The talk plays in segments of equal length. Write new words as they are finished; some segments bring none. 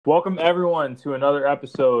Welcome everyone to another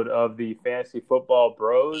episode of the Fantasy Football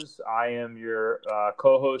Bros. I am your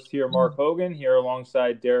co-host here, Mark Hogan, here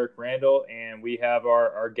alongside Derek Randall, and we have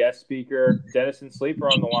our guest speaker, Dennison Sleeper,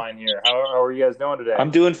 on the line here. How are you guys doing today? I'm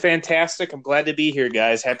doing fantastic. I'm glad to be here,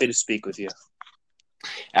 guys. Happy to speak with you.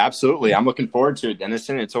 Absolutely, I'm looking forward to it,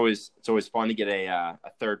 Dennison. It's always fun to get a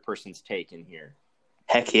third person's take in here.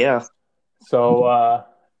 Heck yeah. So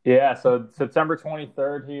September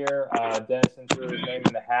 23rd here. Dennison threw his name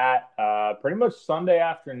in the hat. Pretty much Sunday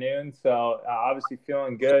afternoon. So obviously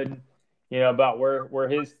feeling good, about where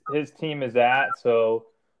his team is at. So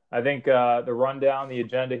I think the rundown, the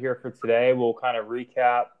agenda here for today, we'll kind of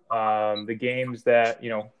recap the games that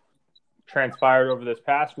transpired over this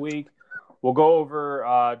past week. We'll go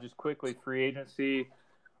over just quickly free agency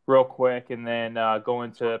real quick, and then go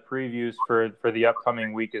into previews for the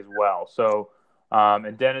upcoming week as well. So.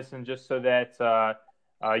 And Dennison, just so that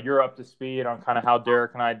you're up to speed on kind of how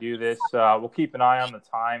Derek and I do this, we'll keep an eye on the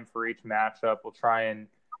time for each matchup. We'll try and,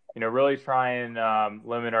 really try and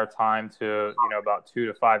limit our time to, about 2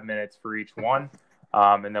 to 5 minutes for each one.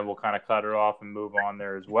 And then we'll kind of cut it off and move on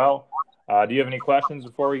there as well. Do you have any questions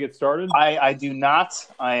before we get started? I do not.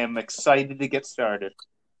 I am excited to get started.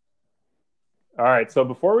 All right, so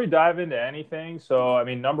before we dive into anything,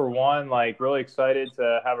 number one, really excited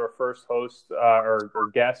to have our first host or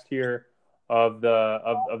guest here of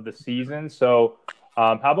the season. So,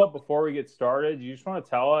 how about before we get started, you just want to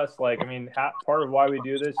tell us, part of why we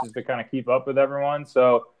do this is to kind of keep up with everyone.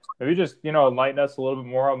 So maybe just enlighten us a little bit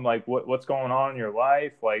more on what's going on in your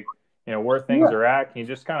life, where things are at. Can you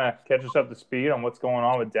just kind of catch us up to speed on what's going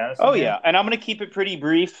on with Dennis? Oh yeah, and I'm going to keep it pretty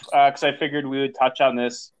brief because I figured we would touch on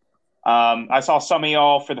this. I saw some of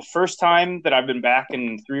y'all for the first time that I've been back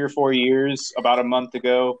in 3 or 4 years about a month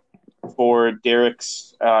ago for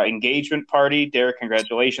Derek's engagement party. Derek,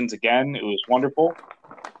 congratulations again. It was wonderful.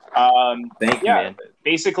 Thank you, man.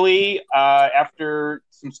 Basically, after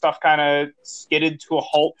some stuff kind of skidded to a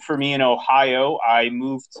halt for me in Ohio, I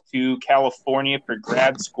moved to California for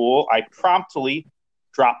grad school. I promptly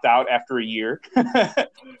dropped out after a year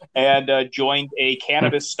and joined a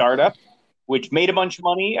cannabis startup, which made a bunch of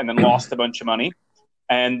money and then lost a bunch of money.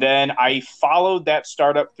 And then I followed that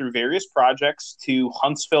startup through various projects to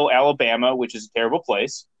Huntsville, Alabama, which is a terrible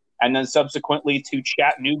place, and then subsequently to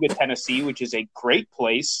Chattanooga, Tennessee, which is a great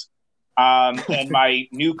place. And my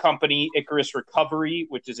new company, Icarus Recovery,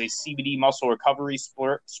 which is a CBD muscle recovery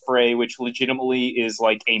spray, which legitimately is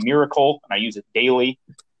like a miracle, and I use it daily,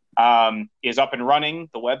 is up and running.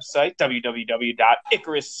 The website,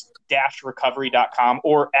 www.icarus-recovery.com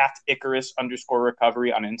or at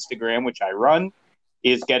Icarus_recovery on Instagram, which I run,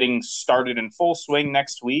 is getting started in full swing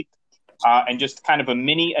next week. And just kind of a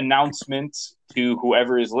mini announcement to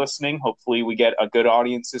whoever is listening. Hopefully we get a good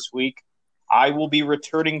audience this week. I will be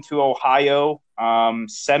returning to Ohio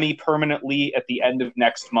semi-permanently at the end of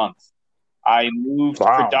next month. I moved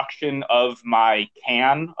production of my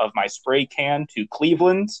spray can to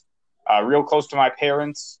Cleveland, real close to my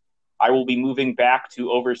parents. I will be moving back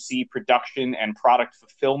to oversee production and product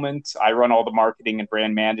fulfillment. I run all the marketing and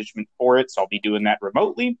brand management for it, so I'll be doing that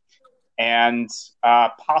remotely. And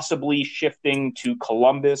possibly shifting to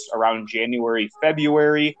Columbus around January,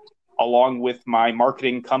 February, along with my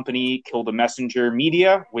marketing company, Kill the Messenger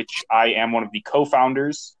Media, which I am one of the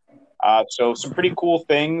co-founders. So some pretty cool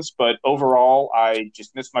things, but overall, I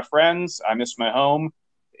just miss my friends. I miss my home.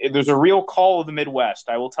 There's a real call of the Midwest.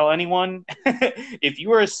 I will tell anyone, if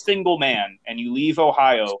you are a single man and you leave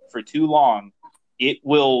Ohio for too long, it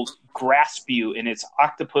will grasp you in its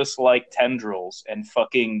octopus-like tendrils and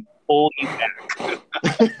fucking pull you back.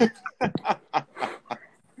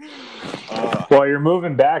 Well, you're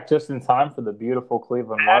moving back just in time for the beautiful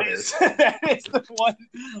Cleveland weather. That is the one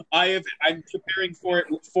I'm preparing for it.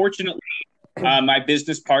 Fortunately, my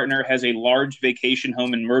business partner has a large vacation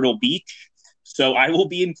home in Myrtle Beach, so I will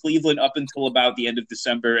be in Cleveland up until about the end of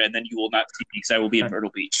December, and then you will not see me because I will be in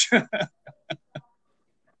Myrtle Beach.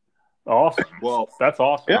 Awesome. Well, that's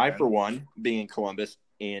awesome. I, for one, being in Columbus,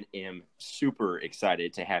 and am super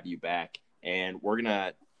excited to have you back. And we're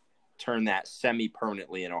gonna turn that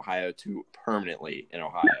semi-permanently in Ohio to permanently in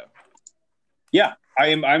Ohio. Yeah,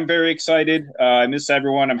 I'm very excited. I miss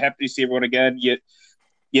everyone. I'm happy to see everyone again. You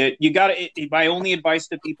got to. My only advice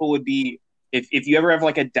to people would be if you ever have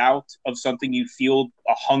like a doubt of something you feel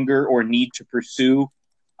a hunger or need to pursue.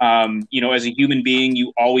 As a human being,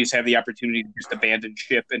 you always have the opportunity to just abandon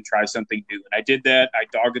ship and try something new. And I did that. I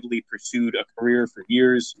doggedly pursued a career for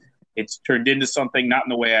years. It's turned into something not in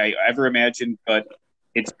the way I ever imagined, but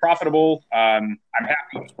it's profitable. I'm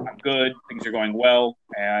happy. I'm good. Things are going well,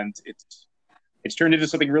 and it's turned into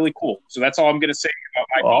something really cool. So that's all I'm going to say about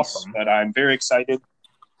my piece, but I'm very excited.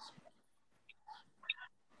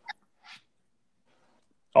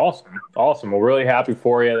 Awesome. Well, really happy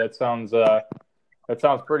for you. That sounds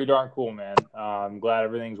pretty darn cool, man. I'm glad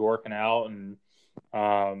everything's working out, and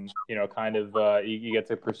you get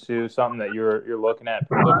to pursue something that you're looking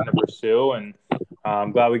to pursue, and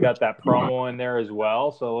I'm glad we got that promo in there as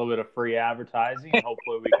well. So a little bit of free advertising, and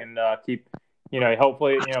hopefully we can keep.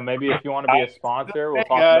 Maybe if you want to be a sponsor, we'll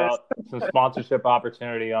talk about some sponsorship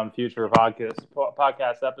opportunity on future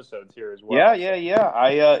podcast episodes here as well.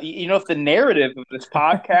 Yeah. If the narrative of this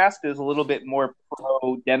podcast is a little bit more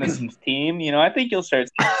pro Denison's team, I think you'll start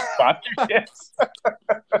seeing sponsorships.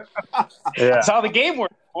 That's how the game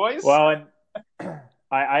works, boys. Well, and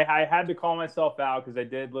I had to call myself out because I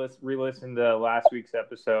did re-listen to last week's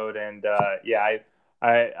episode, and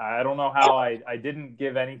I don't know how I didn't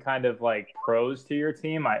give any kind of like pros to your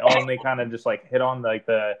team. I only kind of just like hit on like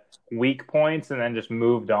the weak points and then just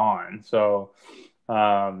moved on. So,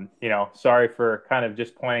 sorry for kind of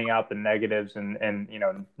just pointing out the negatives and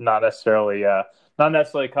not necessarily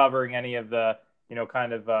covering any of the,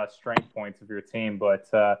 strength points of your team. But,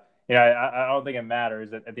 I don't think it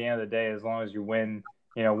matters at the end of the day, as long as you win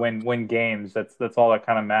games. That's all that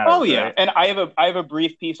kind of matters. Oh yeah, right? And I have a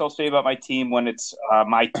brief piece I'll say about my team when it's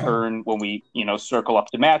my turn, when we circle up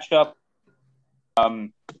the matchup.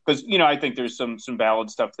 Because I think there's some valid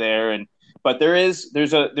stuff there, but there's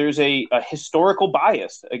a historical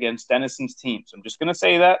bias against Denison's team. So I'm just gonna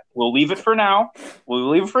say that we'll leave it for now.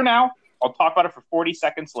 I'll talk about it for 40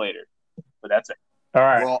 seconds later, but that's it. All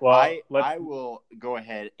right. Well, I will go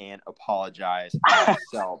ahead and apologize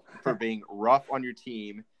myself for being rough on your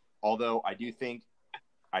team, although I do think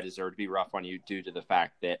I deserve to be rough on you due to the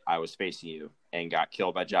fact that I was facing you and got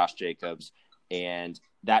killed by Josh Jacobs, and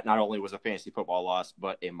that not only was a fantasy football loss,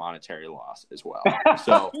 but a monetary loss as well.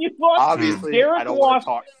 So obviously, Derek I don't want to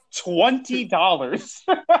talk $20.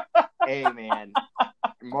 Hey, man.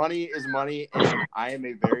 Money is money, and I am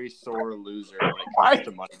a very sore loser when it comes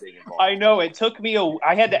to money being involved. I know. It took me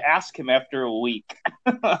I had to ask him after a week.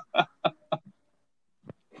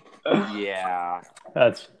 Yeah.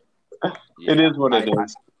 It is what it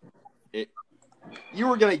is. You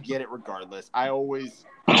were going to get it regardless.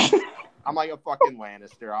 I'm like a fucking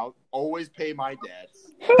Lannister. I'll always pay my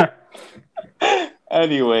debts.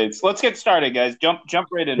 Anyways, let's get started, guys. Jump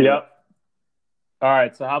right in. Yep. All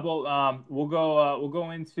right, so how about we'll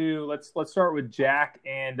go into let's start with Jack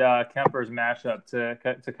and Kemper's matchup to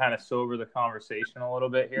kind of sober the conversation a little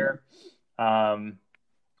bit here.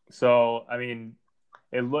 So I mean,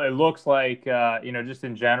 it looks like just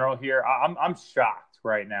in general here, I'm shocked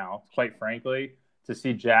right now, quite frankly, to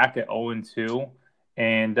see Jack at 0-2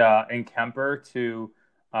 and Kemper to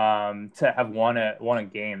have won a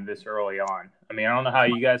game this early on. I mean, I don't know how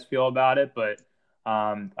you guys feel about it, but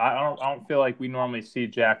I don't feel like we normally see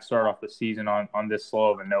Jack start off the season on this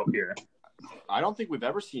slow of a note here. I don't think we've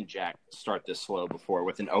ever seen Jack start this slow before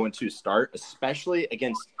with an 0-2 start, especially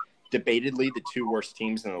against debatedly the two worst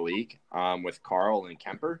teams in the league, with Carl and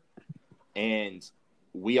Kemper. And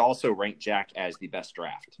we also ranked Jack as the best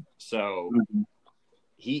draft. So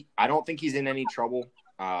I don't think he's in any trouble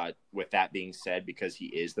with that being said, because he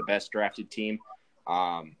is the best drafted team.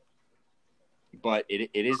 But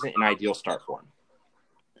it isn't an ideal start for him.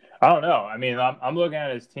 I don't know. I mean, I'm looking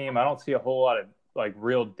at his team. I don't see a whole lot of like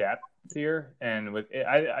real depth here, and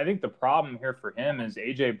I think the problem here for him is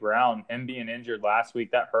AJ Brown. Him being injured last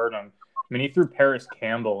week, that hurt him. I mean, he threw Paris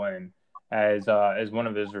Campbell in as one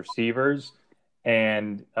of his receivers,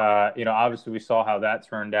 and obviously we saw how that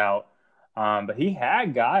turned out. But he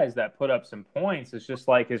had guys that put up some points. It's just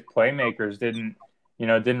like his playmakers didn't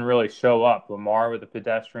really show up. Lamar with a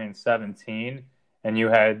pedestrian 17, and you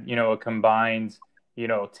had a combined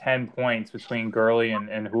 10 points between Gurley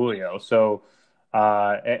and Julio. So,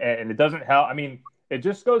 and it doesn't help. I mean, it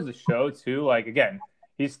just goes to show too, like, again,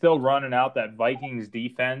 he's still running out that Vikings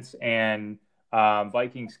defense and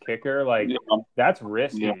Vikings kicker. Like, that's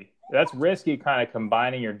risky. Yeah. That's risky, kind of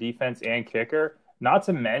combining your defense and kicker. Not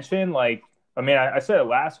to mention, like, I mean, I said it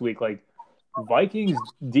last week, like, Vikings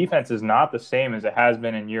defense is not the same as it has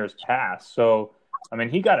been in years past. So, I mean,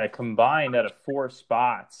 he got a combined out of 4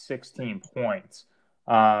 spots, 16 points.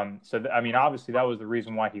 Obviously that was the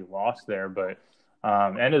reason why he lost there. But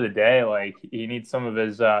end of the day, like, he needs some of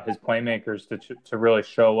his playmakers to really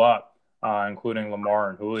show up, including Lamar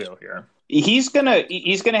and Julio here. He's gonna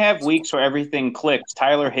have weeks where everything clicks.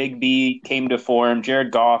 Tyler Higbee came to form.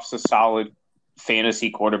 Jared Goff's a solid fantasy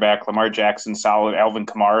quarterback. Lamar Jackson solid. Alvin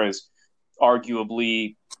Kamara is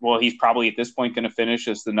arguably, well, he's probably at this point going to finish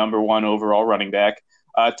as the number 1 overall running back.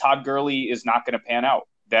 Todd Gurley is not going to pan out.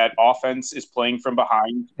 That offense is playing from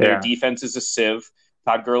behind. Their defense is a sieve.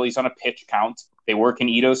 Todd Gurley's on a pitch count. They work in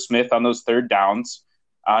Ito Smith on those third downs.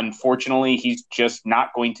 Unfortunately, he's just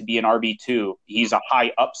not going to be an RB2. He's a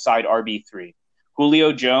high upside RB3.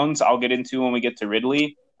 Julio Jones, I'll get into when we get to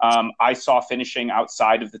Ridley. I saw finishing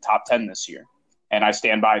outside of the top 10 this year, and I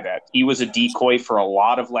stand by that. He was a decoy for a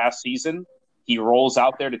lot of last season. He rolls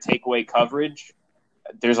out there to take away coverage.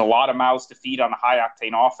 There's a lot of mouths to feed on a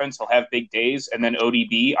high-octane offense. He'll have big days. And then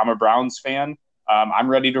ODB, I'm a Browns fan. I'm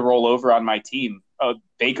ready to roll over on my team.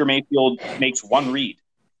 Baker Mayfield makes one read.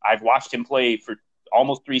 I've watched him play for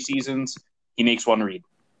almost 3 seasons. He makes one read.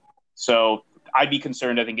 So I'd be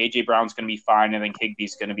concerned. I think A.J. Brown's going to be fine. I think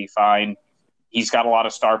Higbee's going to be fine. He's got a lot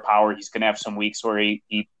of star power. He's going to have some weeks where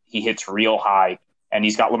he hits real high. And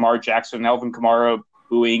he's got Lamar Jackson and Alvin Kamara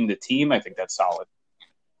booing the team. I think that's solid.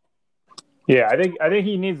 Yeah, I think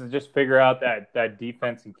he needs to just figure out that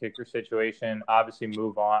defense and kicker situation. Obviously,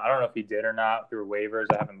 move on. I don't know if he did or not through waivers.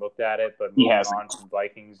 I haven't looked at it, but moving on from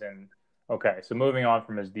Vikings and so moving on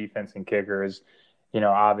from his defense and kicker is,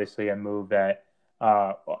 obviously a move that,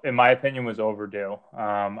 in my opinion, was overdue.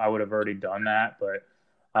 I would have already done that, but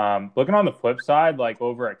looking on the flip side, like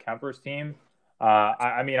over at Kemper's team,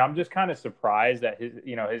 I mean, I'm just kind of surprised that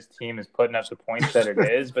his team is putting up the points that it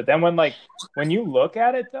is. But then when you look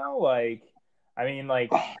at it though,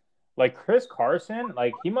 like Chris Carson,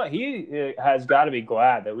 like he has got to be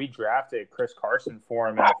glad that we drafted Chris Carson for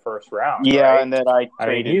him in the first round. Yeah, right? and that I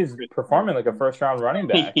mean, he's performing like a first round running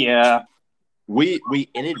back. Yeah, we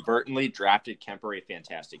inadvertently drafted Kemper a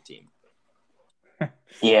fantastic team.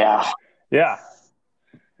 Yeah.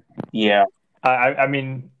 I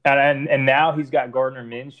mean, and now he's got Gardner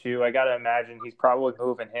Minshew. I got to imagine he's probably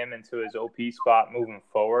moving him into his OP spot moving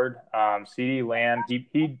forward. CeeDee Lamb,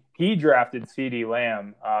 he drafted CeeDee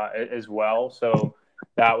Lamb as well. So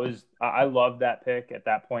that was I loved that pick at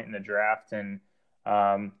that point in the draft. And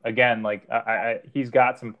again, like he's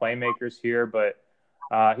got some playmakers here, but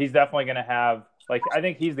he's definitely going to have I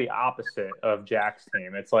think he's the opposite of Jack's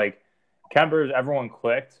team. It's like Kemper's, everyone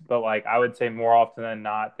clicked, but I would say more often than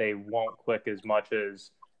not, they won't click as much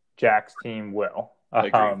as Jack's team will.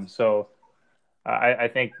 So I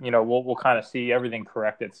think, we'll kind of see everything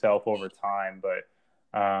correct itself over time, but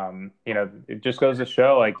it just goes to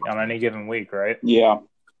show on any given week, right? Yeah.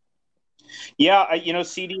 Yeah.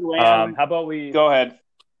 CeeDee Lamb. How about we go ahead?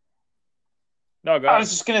 No, go ahead. I was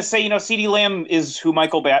just going to say, CeeDee Lamb is who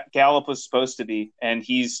Michael Gallup was supposed to be, and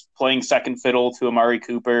he's playing second fiddle to Amari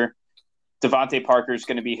Cooper. Devontae Parker is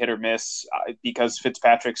going to be hit or miss because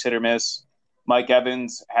Fitzpatrick's hit or miss. Mike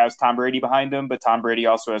Evans has Tom Brady behind him, but Tom Brady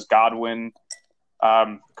also has Godwin.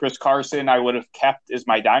 Chris Carson, I would have kept as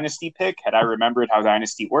my dynasty pick had I remembered how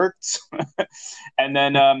dynasty works. And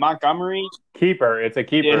then Montgomery. Keeper. It's a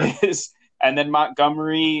keeper. And then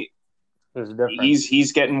Montgomery,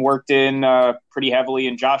 he's getting worked in pretty heavily,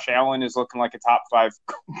 and Josh Allen is looking like a top 5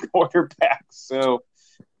 quarterback. So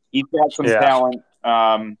he's got some talent.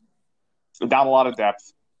 Not a lot of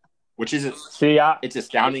depth, which is it's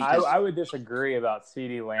astounding. I would disagree about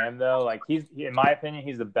CeeDee Lamb though. He's, in my opinion,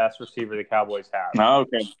 he's the best receiver the Cowboys have. Oh,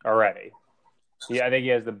 okay, already. Yeah, I think he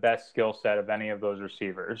has the best skill set of any of those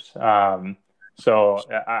receivers. So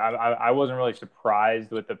I wasn't really surprised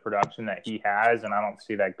with the production that he has, and I don't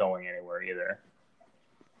see that going anywhere either.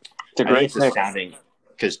 It's astounding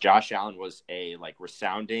because Josh Allen was a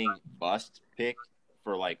resounding bust pick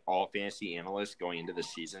for all fantasy analysts going into the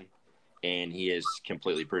season. And he has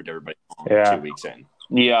completely proved everybody wrong 2 weeks in.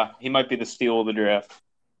 Yeah, he might be the steal of the draft.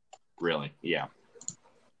 Really? Yeah.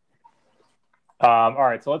 All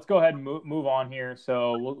right, so let's go ahead and move on here.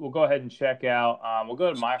 So we'll go ahead and check out. We'll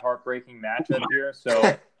go to my heartbreaking matchup here.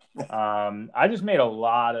 So I just made a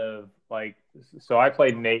lot of so I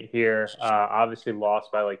played Nate here. Obviously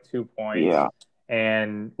lost by 2 points.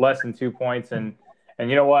 And less than 2 points. And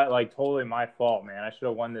you know what? Totally my fault, man. I should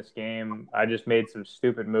have won this game. I just made some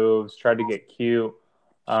stupid moves, tried to get cute.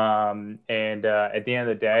 And at the end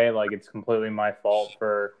of the day, it's completely my fault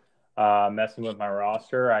for messing with my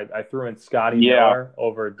roster. I threw in Scotty Miller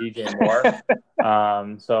over DJ Moore.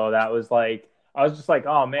 So that was I was just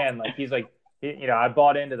oh, man, he's I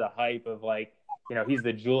bought into the hype of he's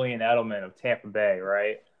the Julian Edelman of Tampa Bay,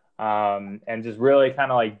 right? And just really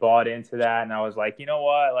kind of bought into that. And I was you know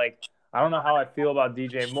what? I don't know how I feel about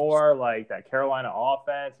DJ Moore, that Carolina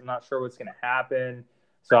offense. I'm not sure what's going to happen.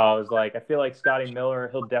 So I was I feel like Scotty Miller,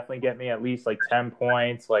 he'll definitely get me at least 10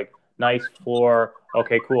 points, nice floor.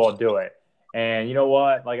 Okay, cool, I'll do it. And you know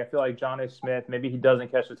what? I feel like Jonnu Smith, maybe he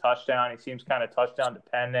doesn't catch a touchdown. He seems kind of touchdown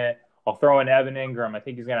dependent. I'll throw in Evan Ingram. I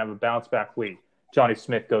think he's going to have a bounce back week. Johnny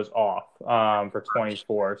Smith goes off for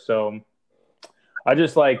 24. So I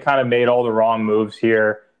just like kind of made all the wrong moves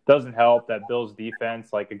here. Doesn't help that Bills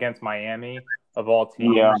defense, like against Miami of all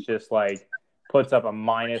teams, just like puts up a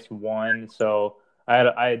 -1. So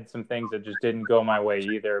I had some things that just didn't go my way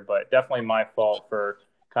either, but definitely my fault for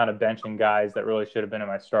kind of benching guys that really should have been in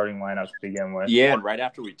my starting lineup to begin with. Yeah, and right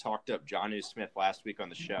after we talked up Jonnu Smith last week on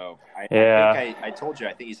the show, I think I told you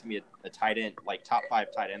I think he's going to be a tight end, like top 5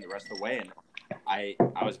 tight end the rest of the way, and I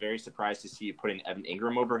was very surprised to see you putting Evan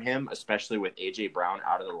Ingram over him, especially with A.J. Brown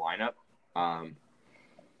out of the lineup.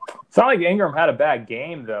 It's not like Ingram had a bad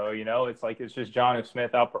game, though. It's like it's just Jonnu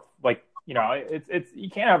Smith out. Like, it's you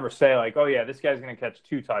can't ever say like, oh yeah, this guy's going to catch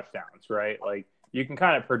 2 touchdowns, right? Like you can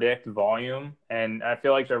kind of predict volume, and I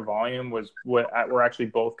feel like their volume were actually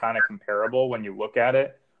both kind of comparable when you look at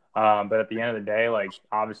it. But at the end of the day, like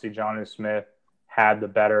obviously Jonnu Smith had the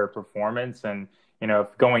better performance, and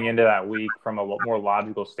going into that week from a more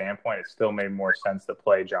logical standpoint, it still made more sense to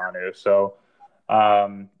play Jonnu. So.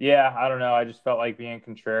 I don't know. I just felt like being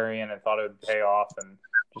contrarian and thought it would pay off and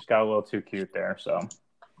just got a little too cute there. So,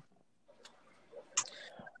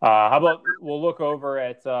 how about we'll look over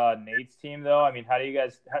at Nate's team, though? I mean, how do you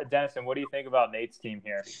guys – Dennison, what do you think about Nate's team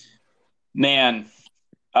here? Man,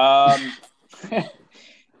 I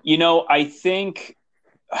think,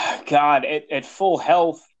 God, at full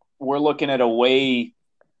health, we're looking at a way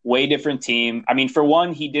different team. I mean, for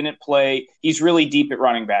one, he didn't play – he's really deep at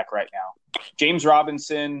running back right now. James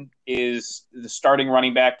Robinson is the starting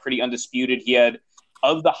running back, pretty undisputed. He had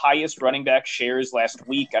of the highest running back shares last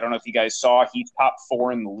week. I don't know if you guys saw, he's top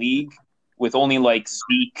 4 in the league with only like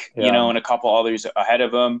Zeke, and a couple others ahead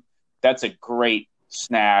of him. That's a great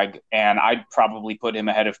snag, and I'd probably put him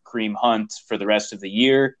ahead of Kareem Hunt for the rest of the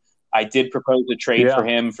year. I did propose a trade for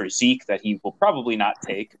him for Zeke that he will probably not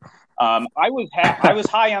take. I was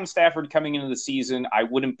high on Stafford coming into the season. I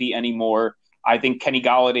wouldn't be anymore. I think Kenny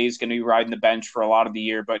Golladay is going to be riding the bench for a lot of the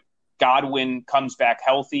year, but Godwin comes back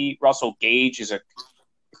healthy. Russell Gage is a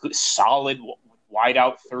solid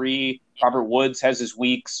wideout 3. Robert Woods has his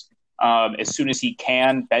weeks. As soon as he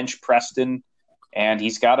can, bench Preston, and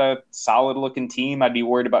he's got a solid-looking team. I'd be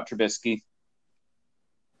worried about Trubisky.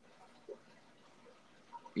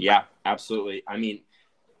 Yeah, absolutely. I mean,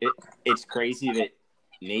 it's crazy that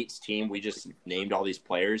Nate's team, we just named all these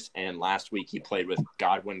players, and last week he played with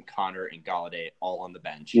Godwin, Connor, and Golladay all on the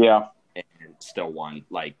bench. Yeah. And still won.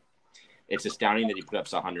 Like, it's astounding that he put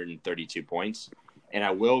up 132 points. And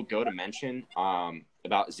I will go to mention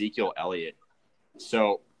about Ezekiel Elliott.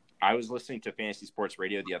 So I was listening to Fantasy Sports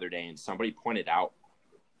Radio the other day, and somebody pointed out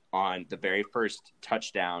on the very first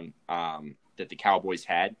touchdown that the Cowboys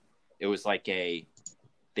had, it was like they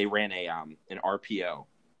ran an RPO,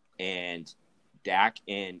 and Dak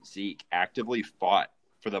and Zeke actively fought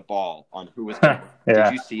for the ball on who was going to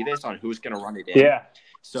Did you see this? On who's going to run it in? Yeah.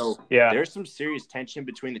 So there's some serious tension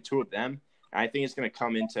between the two of them. And I think it's going to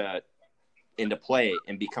come into play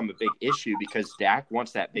and become a big issue because Dak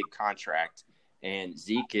wants that big contract, and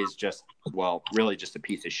Zeke is really just a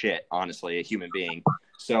piece of shit, honestly, a human being.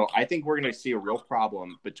 So I think we're going to see a real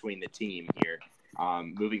problem between the team here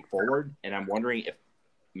moving forward. And I'm wondering if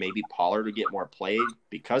maybe Pollard will get more play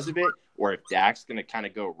because of it, or if Dak's going to kind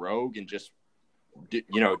of go rogue and just,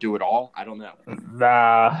 do it all. I don't know.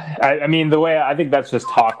 I mean, the way I think that's just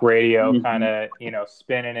talk radio, kind of,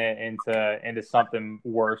 spinning it into something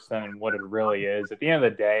worse than what it really is. At the end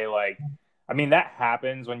of the day, that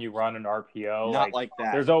happens when you run an RPO. Not like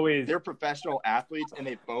that. There's always they're professional athletes, and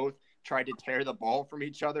they both tried to tear the ball from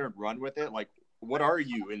each other and run with it. Like, what are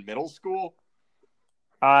you in middle school?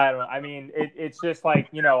 It's just like,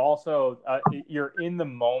 also you're in the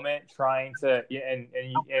moment trying to,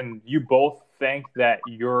 and you both think that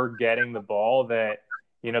you're getting the ball, that,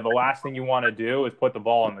 the last thing you want to do is put the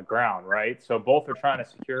ball on the ground, right? So both are trying to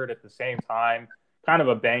secure it at the same time, kind of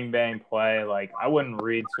a bang play. Like, I wouldn't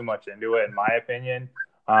read too much into it, in my opinion.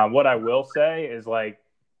 What I will say is,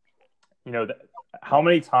 how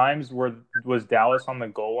many times was Dallas on the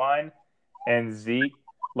goal line and Zeke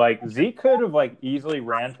could have easily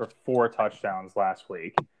ran for 4 touchdowns last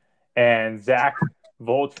week, and Dak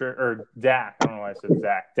vultured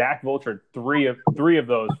 3 of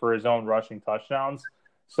those for his own rushing touchdowns.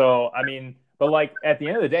 So, but at the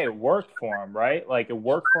end of the day, it worked for him, right? It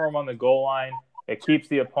worked for him on the goal line. It keeps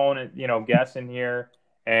the opponent, guessing here.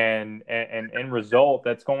 And in result,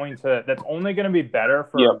 that's only going to be better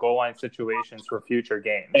for goal line situations for future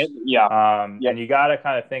games. And you got to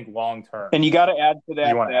kind of think long term. And you got to add to that.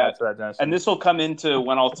 You want to add to that, Dennis? And this will come into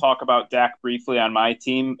when I'll talk about Dak briefly on my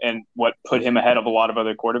team and what put him ahead of a lot of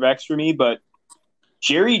other quarterbacks for me. But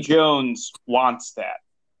Jerry Jones wants that.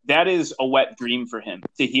 that is a wet dream for him.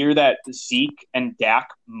 To hear that Zeke and Dak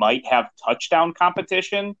might have touchdown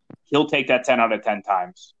competition, he'll take that 10 out of 10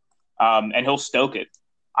 times, and he'll stoke it.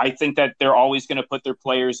 I think that they're always going to put their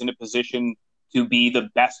players in a position to be the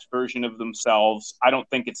best version of themselves. I don't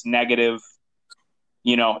think it's negative.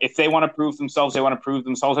 If they want to prove themselves, they want to prove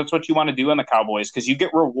themselves. That's what you want to do on the Cowboys, because you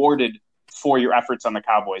get rewarded for your efforts on the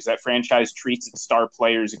Cowboys. That franchise treats its star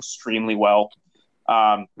players extremely well.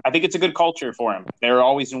 I think it's a good culture for him. They're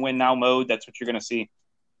always in win now mode. That's what you're going to see.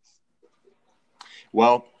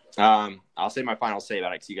 Well, I'll say my final say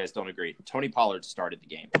about it because you guys don't agree. Tony Pollard started the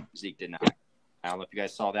game. Zeke did not. I don't know if you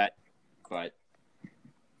guys saw that, but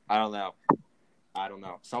I don't know.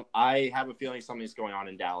 I have a feeling something's going on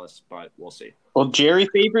in Dallas, but we'll see. Well, Jerry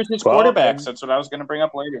favors his quarterbacks. That's what I was going to bring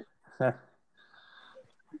up later.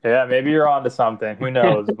 Yeah, maybe you're onto something. Who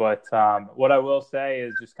knows? But what I will say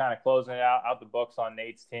is just kind of closing out the books on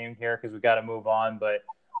Nate's team here, because we got to move on. But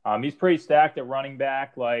he's pretty stacked at running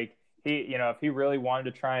back. Like if he really wanted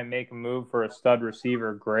to try and make a move for a stud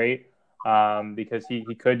receiver, great. Because he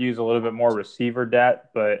could use a little bit more receiver depth.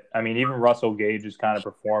 But I mean, even Russell Gage is kind of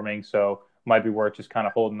performing, so might be worth just kind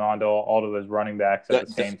of holding on to all of his running backs at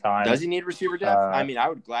the same time. Does he need receiver depth? I mean, I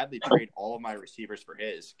would gladly trade all of my receivers for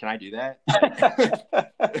his. Can I do that?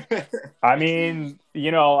 I mean,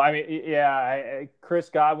 Chris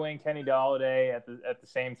Godwin, Kenny Golladay at the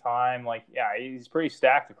same time. Like, yeah, he's pretty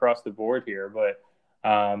stacked across the board here. But,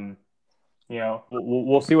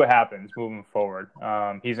 we'll see what happens moving forward.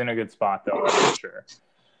 He's in a good spot, though, for sure.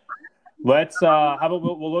 How about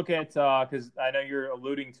we'll look at because I know you're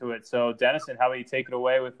alluding to it. So, Dennison, how about you take it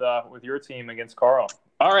away with your team against Carl?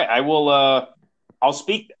 All right, I will. I'll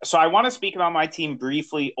speak. So, I want to speak about my team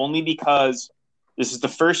briefly, only because this is the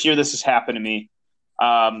first year this has happened to me.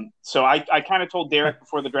 So, I kind of told Derek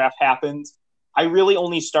before the draft happened. I really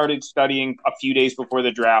only started studying a few days before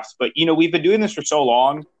the drafts, but we've been doing this for so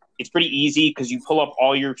long. It's pretty easy because you pull up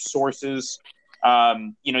all your sources.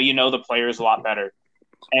 You know the players a lot better.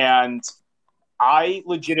 And I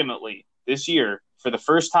legitimately, this year, for the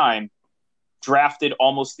first time, drafted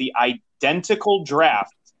almost the identical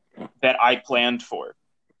draft that I planned for.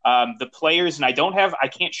 The players, and I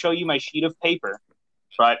can't show you my sheet of paper,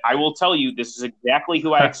 but I will tell you this is exactly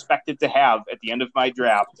who I expected to have at the end of my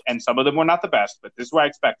draft. And some of them were not the best, but this is what I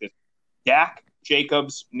expected. Dak,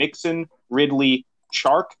 Jacobs, Mixon, Ridley,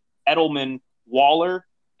 Chark, Edelman, Waller,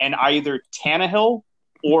 and either Tannehill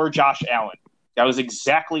or Josh Allen. That was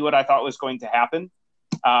exactly what I thought was going to happen.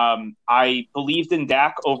 I believed in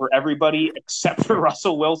Dak over everybody except for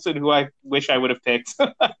Russell Wilson, who I wish I would have picked,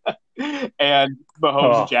 and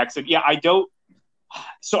Mahomes and Jackson. Yeah, I don't.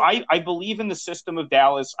 So I believe in the system of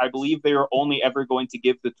Dallas. I believe they are only ever going to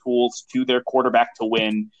give the tools to their quarterback to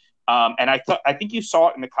win. And I think you saw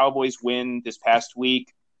it in the Cowboys win this past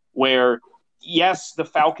week, where yes, the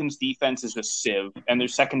Falcons' defense is a sieve, and their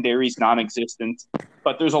secondary is non-existent.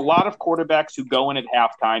 But there's a lot of quarterbacks who go in at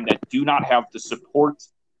halftime that do not have the support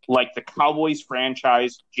like the Cowboys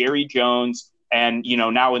franchise, Jerry Jones, and,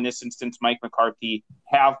 now in this instance, Mike McCarthy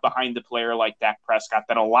have behind the player like Dak Prescott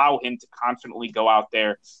that allow him to confidently go out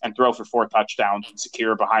there and throw for 4 touchdowns and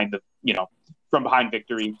secure from behind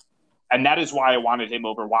victory. And that is why I wanted him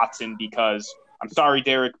over Watson, because I'm sorry,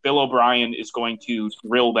 Derek, Bill O'Brien is going to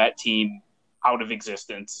drill that team out of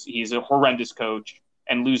existence. He's a horrendous coach,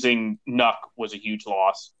 and losing Nuck was a huge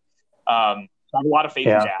loss. I have a lot of faith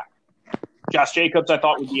in Dak. Josh Jacobs, I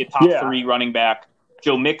thought, would be a top 3 running back.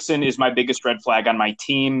 Joe Mixon is my biggest red flag on my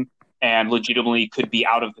team and legitimately could be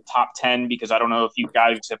out of the top 10 because I don't know if you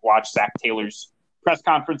guys have watched Zach Taylor's press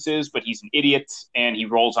conferences, but he's an idiot and he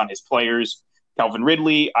rolls on his players. Calvin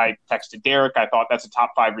Ridley, I texted Derek. I thought that's a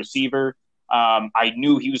top 5 receiver. I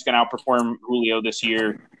knew he was going to outperform Julio this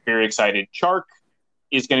year. Very excited. Chark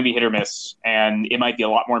is going to be hit or miss, and it might be a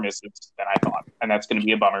lot more misses than I thought, and that's going to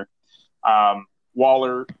be a bummer.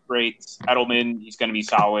 Waller, great. Edelman, he's going to be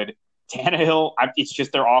solid. Tannehill, it's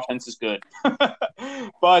just their offense is good.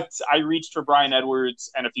 But I reached for Bryan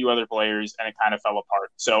Edwards and a few other players, and it kind of fell apart.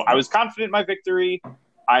 So I was confident in my victory.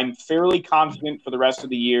 I'm fairly confident for the rest of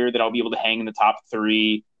the year that I'll be able to hang in the top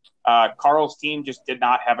 3. Carl's team just did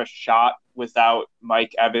not have a shot without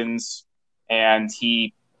Mike Evans, and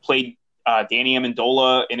he played Danny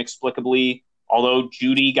Amendola inexplicably, although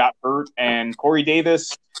Judy got hurt and Corey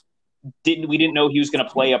Davis we didn't know he was going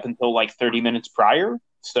to play up until like 30 minutes prior.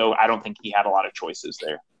 So I don't think he had a lot of choices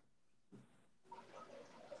there.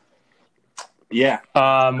 Yeah.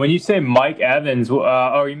 When you say Mike Evans,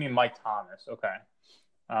 you mean Mike Thomas? Okay.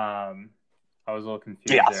 I was a little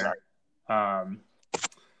confused there. Sorry.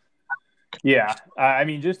 Yeah, I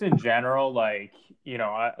mean, just in general, like,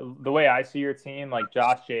 the way I see your team, like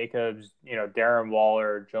Josh Jacobs, Darren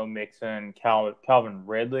Waller, Joe Mixon, Calvin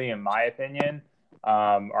Ridley, in my opinion,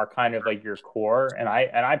 are kind of like your core. And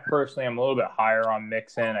I personally am a little bit higher on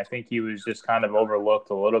Mixon. I think he was just kind of overlooked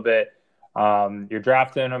a little bit. You're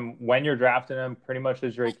drafting him when you're drafting him, pretty much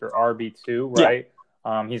as your RB2, right?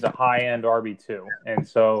 He's a high end RB2, and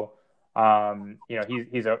so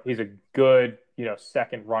he's a good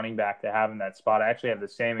second running back to have in that spot. I actually have the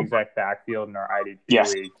same exact backfield in our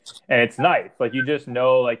IDP league, and it's nice. Like, you just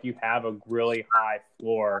know, like, you have a really high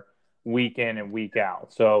floor week in and week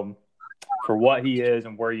out. So for what he is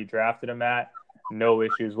and where you drafted him at, no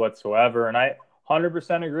issues whatsoever. And I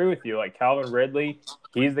 100% agree with you. Like, Calvin Ridley,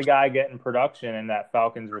 he's the guy getting production in that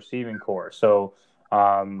Falcons receiving core. So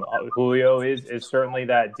Julio is certainly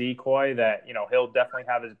that decoy that, he'll definitely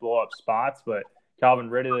have his blow up spots, but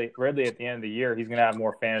Calvin Ridley at the end of the year, he's going to have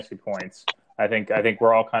more fantasy points. I think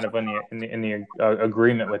we're all kind of in the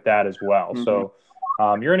agreement with that as well. Mm-hmm. So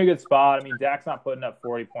you're in a good spot. I mean, Dak's not putting up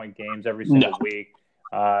 40-point games every single week.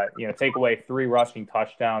 Take away 3 rushing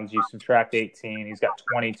touchdowns, you subtract 18. He's got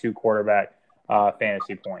 22 quarterback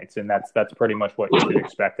fantasy points, and that's pretty much what you should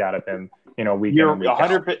expect out of him. Week You're in and week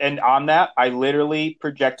 100%, out. and on that, I literally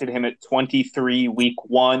projected him at 23 week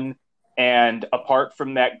 1. And apart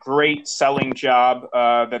from that great selling job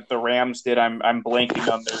that the Rams did, I'm blanking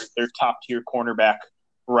on their top tier cornerback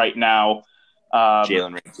right now.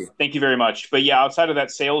 Jalen Ramsey. Thank you very much. But yeah, outside of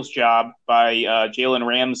that sales job by Jalen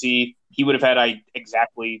Ramsey, he would have had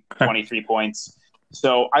exactly 23 points.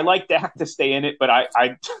 So I like Dak to stay in it, but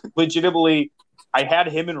I legitimately, I had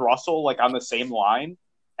him and Russell like on the same line,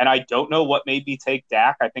 and I don't know what made me take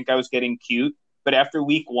Dak. I think I was getting cute. But after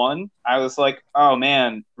week 1, I was like, oh,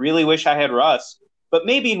 man, really wish I had Russ. But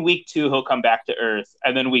maybe in week 2, he'll come back to earth.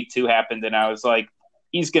 And then week 2 happened, and I was like,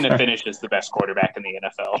 he's going to finish as the best quarterback in the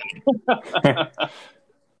NFL.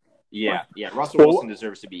 Yeah. Russell Wilson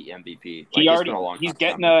deserves to be MVP. Like, he's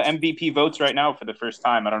getting MVP votes right now for the first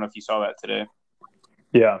time. I don't know if you saw that today.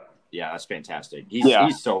 Yeah. Yeah, that's fantastic. He's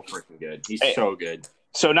so freaking good. He's so good.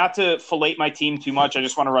 So not to fillet my team too much, I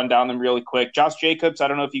just want to run down them really quick. Josh Jacobs, I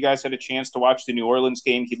don't know if you guys had a chance to watch the New Orleans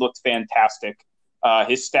game. He looked fantastic.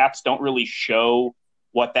 His stats don't really show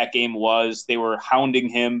what that game was. They were hounding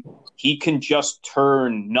him. He can just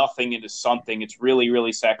turn nothing into something. It's really,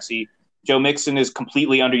 really sexy. Joe Mixon is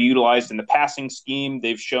completely underutilized in the passing scheme.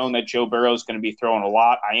 They've shown that Joe Burrow is going to be throwing a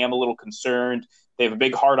lot. I am a little concerned. They have a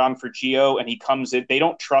big hard-on for Gio, and he comes in. They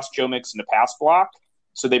don't trust Joe Mixon to pass block.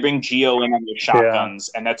 So they bring Gio in on their shotguns,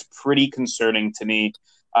 and that's pretty concerning to me.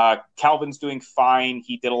 Calvin's doing fine.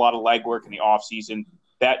 He did a lot of legwork in the offseason.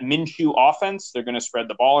 That Minshew offense, they're going to spread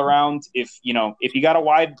the ball around. If you got a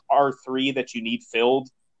wide R3 that you need filled,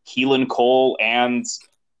 Keelan Cole and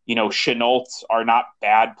Shenault are not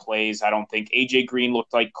bad plays. I don't think. AJ Green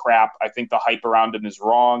looked like crap. I think the hype around him is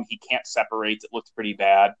wrong. He can't separate. It looked pretty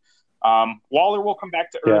bad. Waller will come back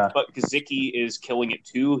to earth, but Gesicki is killing it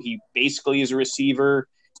too. He basically is a receiver.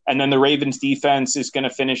 And then the Ravens defense is going to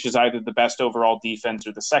finish as either the best overall defense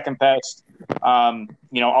or the second best. I'll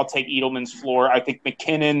take Edelman's floor. I think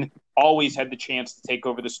McKinnon always had the chance to take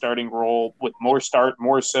over the starting role with more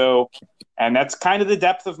so. And that's kind of the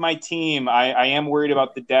depth of my team. I am worried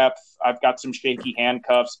about the depth. I've got some shaky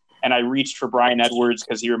handcuffs, and I reached for Bryan Edwards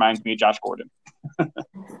because he reminds me of Josh Gordon.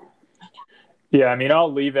 Yeah, I mean,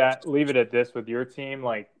 I'll leave it at this with your team.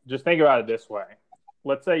 Like, just think about it this way.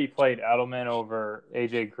 Let's say you played Edelman over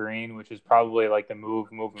AJ Green, which is probably like the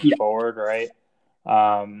move moving forward, right?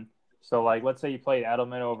 So, like, let's say you played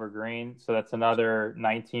Edelman over Green, so that's another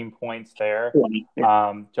 19 points there.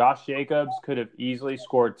 Josh Jacobs could have easily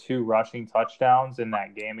scored 2 rushing touchdowns in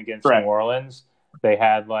that game against New Orleans. They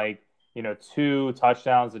had 2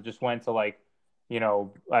 touchdowns that just went to I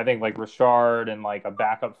think Richard and a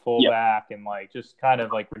backup fullback and just kind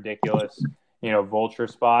of ridiculous, vulture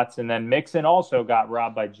spots. And then Mixon also got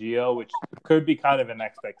robbed by Gio, which could be kind of an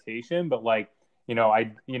expectation, but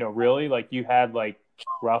really you had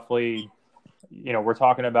roughly, we're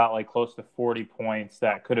talking about close to 40 points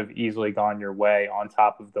that could have easily gone your way on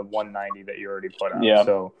top of the 190 that you already put out. Yeah.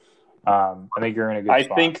 So I think you're in a good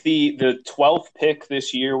spot. I think the 12th pick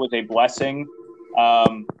this year was a blessing.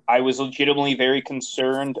 I was legitimately very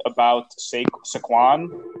concerned about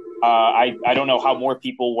Saquon. I don't know how more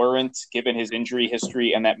people weren't, given his injury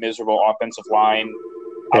history and that miserable offensive line.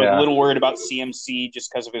 I was a little worried about CMC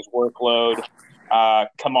just because of his workload.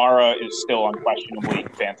 Kamara is still unquestionably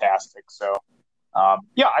fantastic. So, I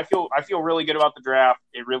feel really good about the draft.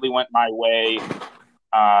 It really went my way.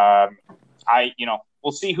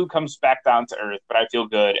 We'll see who comes back down to earth, but I feel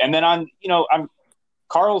good. And then on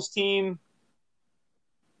Carl's team,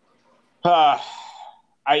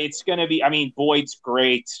 It's going to be. I mean, Boyd's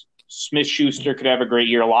great. Smith-Schuster could have a great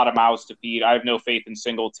year. A lot of mouths to feed. I have no faith in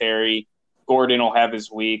Singletary. Gordon will have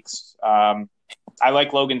his weeks. I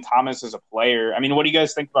like Logan Thomas as a player. I mean, what do you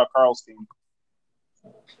guys think about Carl's team?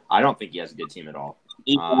 I don't think he has a good team at all.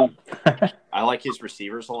 I like his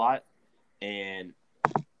receivers a lot, and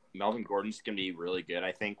Melvin Gordon's going to be really good,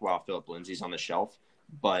 I think, while Phillip Lindsay's on the shelf.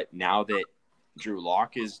 But now that Drew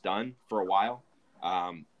Lock is done for a while,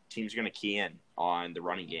 teams are going to key in on the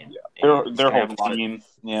running game. Yeah. Their whole team,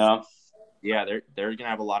 yeah, they're going to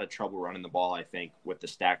have a lot of trouble running the ball, I think, with the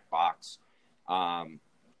stacked box.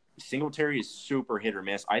 Singletary is super hit or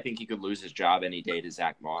miss. I think he could lose his job any day to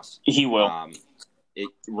Zach Moss. He will.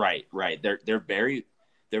 Right. They're very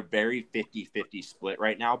 50-50 split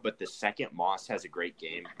right now, but the second Moss has a great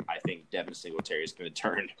game, I think Devin Singletary is going to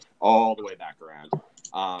turn all the way back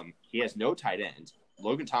around. He has no tight end.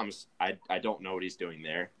 Logan Thomas, I don't know what he's doing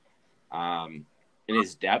there. And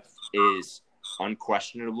his depth is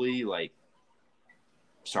unquestionably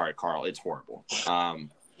sorry, Carl, it's horrible.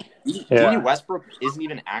 Danny Westbrook isn't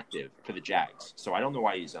even active for the Jags, so I don't know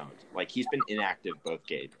why he's owned. He's been inactive both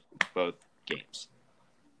games.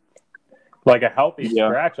 Like a healthy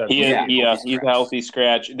scratch. He's a healthy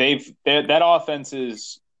scratch. That offense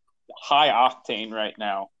is high octane right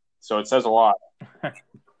now, so it says a lot.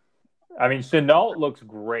 I mean, Shenault looks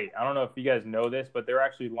great. I don't know if you guys know this, but they're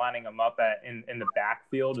actually lining him up in the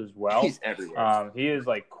backfield as well. He's everywhere. He is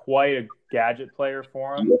quite a gadget player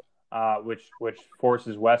for him, which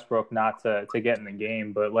forces Westbrook not to get in the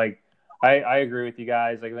game. But I agree with you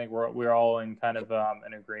guys. I think we're all in kind of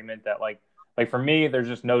an agreement that for me, there's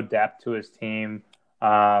just no depth to his team.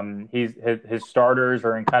 His starters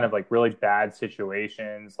are in kind of really bad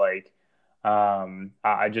situations. I'm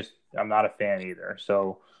not a fan either.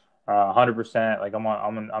 So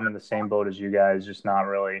 100%. I'm in the same boat as you guys. Just not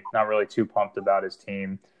really too pumped about his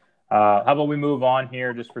team. How about we move on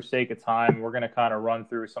here just for sake of time? We're going to kind of run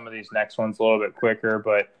through some of these next ones a little bit quicker.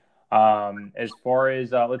 But as far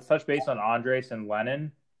as let's touch base on Andres and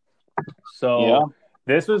Lennon. So. Yeah.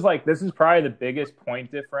 This is probably the biggest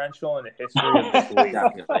point differential in the history of this league.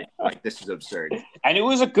 Definitely. This is absurd. And it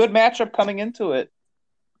was a good matchup coming into it.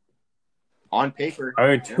 On paper. I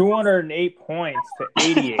mean, 208 points to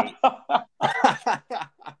 88.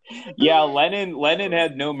 Yeah, Lennon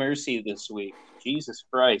had no mercy this week. Jesus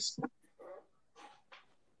Christ.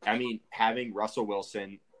 I mean, having Russell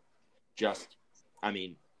Wilson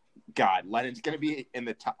God, Lennon's going to be in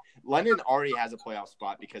the top. Lennon already has a playoff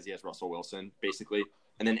spot because he has Russell Wilson, basically.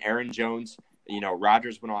 And then Aaron Jones,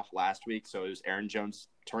 Rodgers went off last week, so it was Aaron Jones'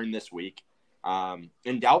 turn this week. And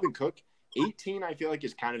Dalvin Cook, 18, I feel like,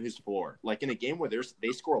 is kind of his floor. In a game where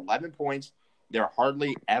they score 11 points, they're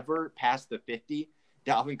hardly ever past the 50.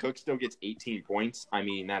 Dalvin Cook still gets 18 points. I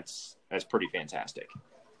mean, that's pretty fantastic.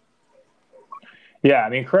 Yeah, I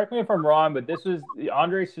mean, correct me if I'm wrong, but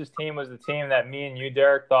Andres' team was the team that me and you,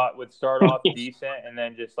 Derek, thought would start off decent and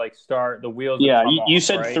then just start the wheels. Yeah, you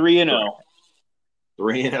said 3-0.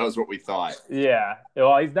 3-0 is what we thought. Yeah,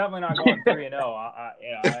 well, he's definitely not going 3-0.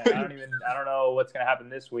 I don't know what's going to happen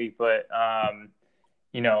this week, but at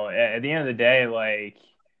the end of the day,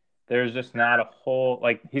 there's just not a whole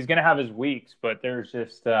he's going to have his weeks, but there's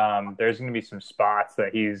just there's going to be some spots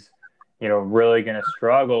that he's really going to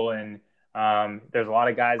struggle and. There's a lot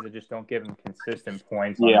of guys that just don't give him consistent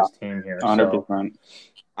points on his team here. 100%. So.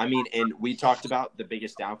 I mean, and we talked about the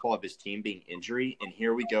biggest downfall of his team being injury, and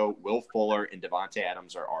here we go. Will Fuller and Devontae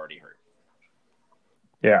Adams are already hurt.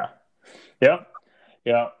 Yeah.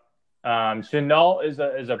 Shenault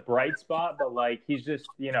is a bright spot, but he's just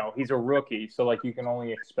he's a rookie, so you can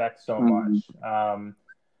only expect so much.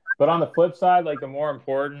 But on the flip side, the more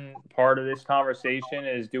important part of this conversation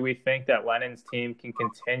is, do we think that Lennon's team can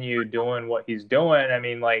continue doing what he's doing? I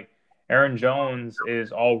mean, Aaron Jones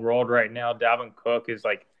is all world right now. Dalvin Cook is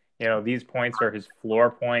these points are his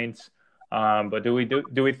floor points. But do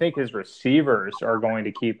we think his receivers are going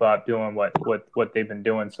to keep up doing what they've been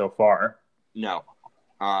doing so far? No.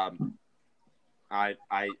 I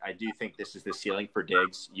do think this is the ceiling for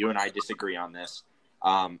Diggs. You and I disagree on this.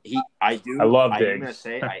 I love Diggs. I'm going to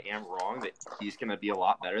say I am wrong that he's going to be a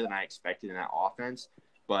lot better than I expected in that offense,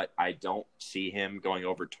 but I don't see him going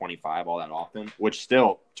over 25 all that often, which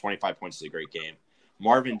still 25 points is a great game.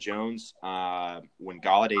 Marvin Jones, when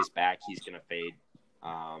Galladay's back, he's going to fade.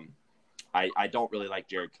 I don't really like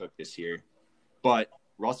Jared Cook this year, but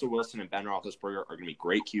Russell Wilson and Ben Roethlisberger are going to be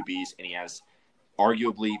great QBs, and he has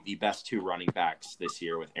arguably the best two running backs this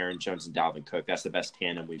year with Aaron Jones and Dalvin Cook. That's the best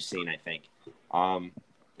tandem we've seen, I think. And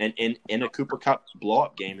in a Cooper Kupp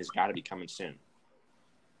blow-up game has got to be coming soon.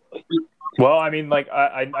 Well, I mean, like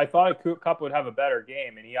I thought Kupp would have a better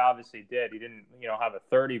game, and he obviously did. He didn't, have a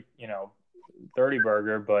 30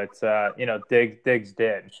 burger, but Diggs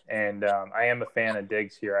did, and I am a fan of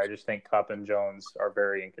Diggs here. I just think Kupp and Jones are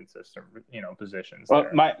very inconsistent, positions Well,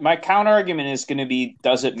 there. my counter argument is going to be,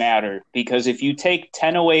 does it matter? Because if you take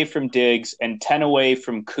 10 away from Diggs and 10 away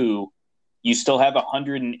from Koo, you still have a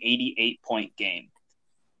 188-point game.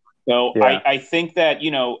 So Yeah. I think that,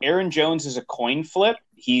 Aaron Jones is a coin flip.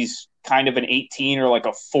 He's kind of an 18 or like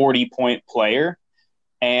a 40-point player.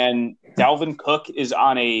 And Dalvin Cook is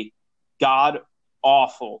on a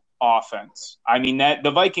god-awful offense. I mean, that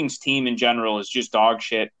the Vikings team in general is just dog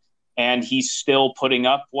shit. And he's still putting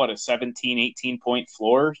up, a 17, 18-point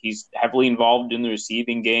floor. He's heavily involved in the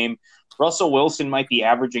receiving game. Russell Wilson might be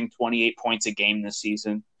averaging 28 points a game this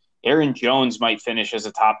season. Aaron Jones might finish as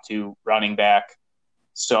a top 2 running back.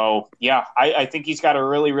 So, yeah, I think he's got a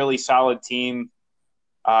really, really solid team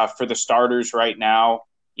for the starters right now.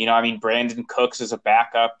 Brandon Cooks is a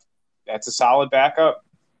backup. That's a solid backup.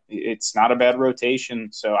 It's not a bad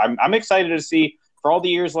rotation. So I'm excited to see. For all the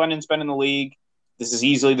years Lennon's been in the league, this is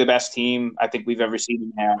easily the best team I think we've ever seen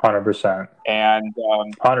him have. 100%. And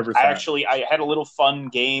 100%. I had a little fun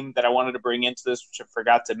game that I wanted to bring into this, which I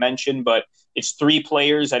forgot to mention, but it's 3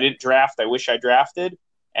 players I didn't draft. I wish I drafted.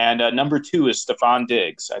 And number 2 is Stephon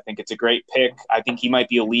Diggs. I think it's a great pick. I think he might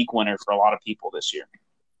be a league winner for a lot of people this year.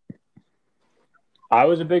 I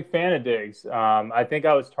was a big fan of Diggs. I think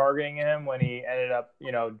I was targeting him when he ended up,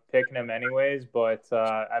 picking him anyways. But,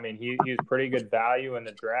 he was pretty good value in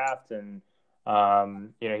the draft. And,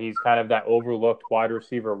 he's kind of that overlooked wide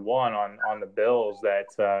receiver 1 on the Bills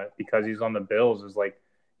that because he's on the Bills is like,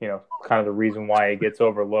 kind of the reason why he gets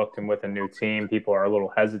overlooked. And with a new team, people are a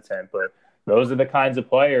little hesitant. But those are the kinds of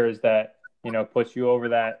players that, puts you over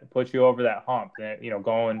that hump,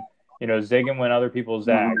 going, zigging when other people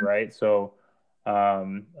zag, right? So,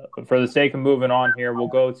 for the sake of moving on here, we'll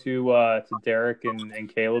go to Derek and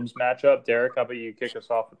Caleb's matchup. Derek, how about you kick us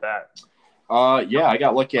off with that? Yeah, I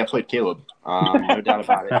got lucky. I played Caleb. No doubt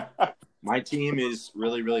about it. My team is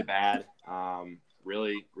really, really bad.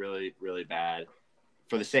 Really, really, really bad.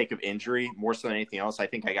 For the sake of injury, more so than anything else, I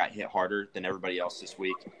think I got hit harder than everybody else this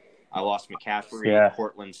week. I lost McCaffrey,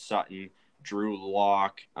 Cortland Sutton, Drew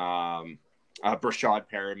Lock, Brashad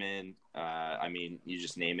Perriman. You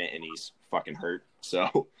just name it, and he's fucking hurt.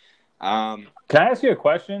 So, can I ask you a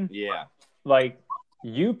question? Yeah. Like,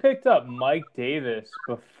 you picked up Mike Davis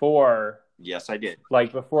before. Yes, I did.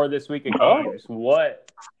 Like before this week of games. What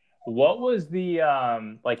was the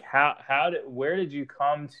where did you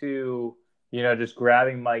come to? Just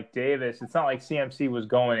grabbing Mike Davis. It's not like CMC was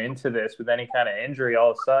going into this with any kind of injury.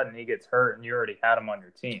 All of a sudden, he gets hurt, and you already had him on your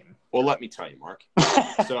team. Well, let me tell you, Mark.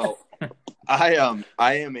 So, I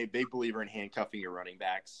am a big believer in handcuffing your running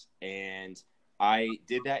backs, and I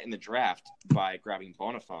did that in the draft by grabbing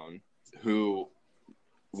Bonifone, who,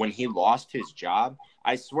 when he lost his job,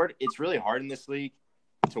 I swear it's really hard in this league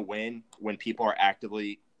to win when people are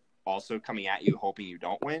actively also coming at you, hoping you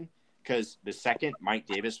don't win. Because the second Mike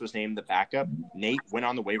Davis was named the backup, Nate went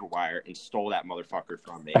on the waiver wire and stole that motherfucker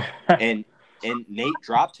from me. And Nate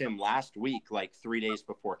dropped him last week, like 3 days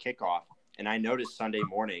before kickoff. And I noticed Sunday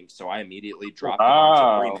morning, so I immediately dropped a bunch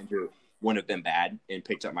of Freeman who wouldn't have been bad and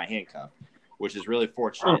picked up my handcuff, which is really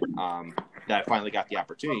fortunate that I finally got the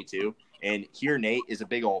opportunity to. And here Nate is a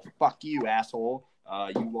big old fuck you, asshole.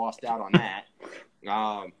 You lost out on that.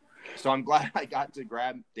 So I'm glad I got to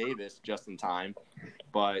grab Davis just in time.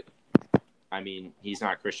 But he's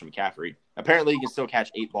not Christian McCaffrey. Apparently, he can still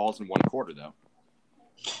catch 8 balls in 1 quarter, though.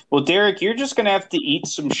 Well, Derek, you're just going to have to eat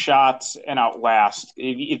some shots and outlast.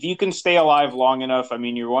 If you can stay alive long enough,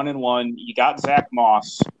 you're 1-1. You got Zach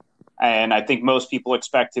Moss, and I think most people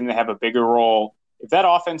expect him to have a bigger role. If that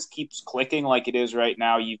offense keeps clicking like it is right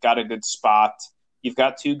now, you've got a good spot. You've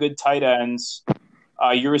got 2 good tight ends.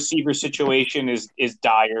 Your receiver situation is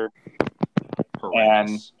dire.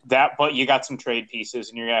 Horrendous. But you got some trade pieces,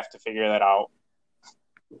 and you're gonna have to figure that out.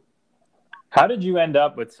 How did you end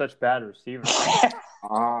up with such bad receivers?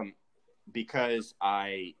 Because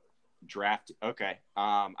I drafted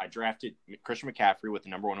Christian McCaffrey with the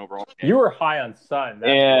number 1 overall pick. You were high on Sutton.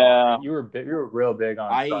 Yeah, you were real big on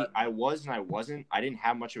Sutton. I was and I wasn't. I didn't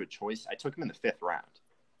have much of a choice. I took him in the 5th round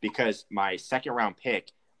because my 2nd round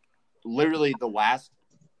pick, literally the last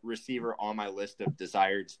receiver on my list of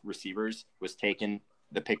desired receivers, was taken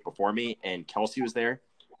the pick before me, and Kelsey was there.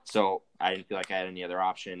 So I didn't feel like I had any other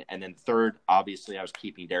option. And then 3rd, obviously, I was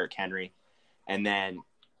keeping Derrick Henry. And then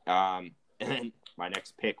my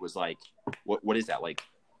next pick was like, what is that, like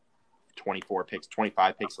 24 picks,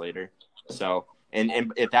 25 picks later. So, and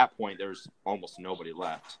at that point, there was almost nobody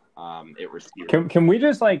left. it received. Can we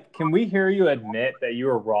just can we hear you admit that you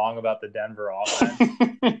were wrong about the Denver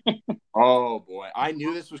offense? Oh boy, I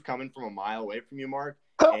knew this was coming from a mile away from you, Mark,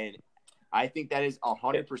 and I think that is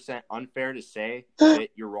 100% unfair to say that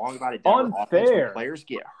you're wrong about a Denver offense when players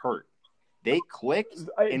get hurt. They clicked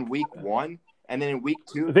in week 1, and then in week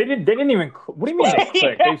 2 they didn't even. What do you mean they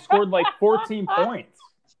clicked? They scored like 14 points.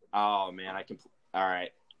 Oh man, all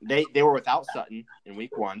right. They were without Sutton in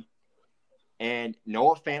week 1, and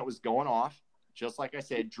Noah Fant was going off. Just like I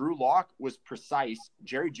said, Drew Lock was precise.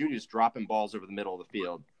 Jerry Jeudy was dropping balls over the middle of the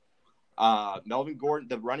field. Melvin Gordon,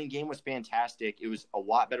 the running game was fantastic. It was a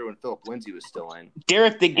lot better when Philip Lindsay was still in.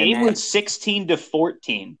 Derek, the game was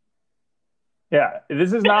 16-14. Yeah,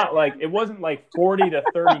 this is not it wasn't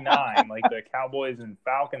 40-39 like the Cowboys and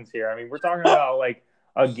Falcons here. I mean, we're talking about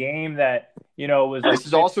a game that was this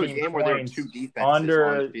is also a game where there were two defenses on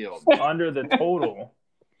the field under the total.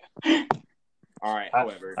 All right,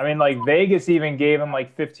 however, I mean, Vegas even gave them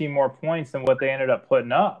 15 more points than what they ended up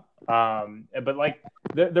putting up. But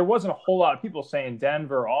there wasn't a whole lot of people saying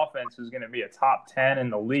Denver offense is going to be a top 10 in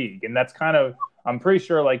the league, and that's kind of, I'm pretty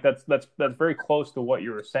sure that's very close to what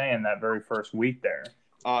you were saying that very first week there.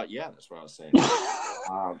 Yeah, that's what I was saying.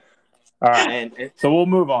 All right, so we'll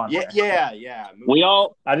move on. Yeah.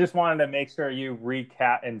 I just wanted to make sure you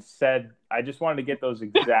recap and said. I just wanted to get those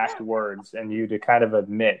exact words and you to kind of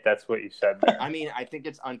admit that's what you said there. I mean, I think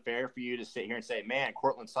it's unfair for you to sit here and say, "Man,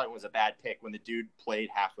 Cortland Sutton was a bad pick" when the dude played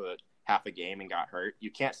half a game and got hurt.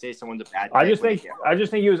 You can't say someone's a bad pick. I just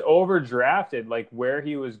think he was overdrafted. Where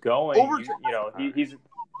he was going,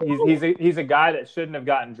 he's a guy that shouldn't have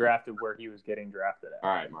gotten drafted where he was getting drafted at.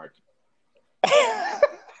 All right, Mark.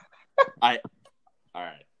 All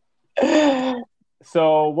right.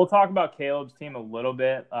 So we'll talk about Caleb's team a little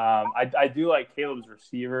bit. I do like Caleb's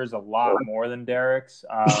receivers a lot more than Derek's.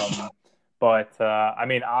 But I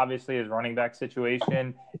mean, obviously his running back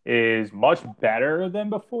situation is much better than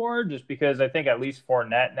before, just because I think at least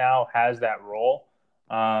Fournette now has that role.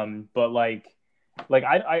 But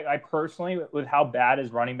I personally, with how bad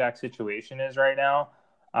his running back situation is right now,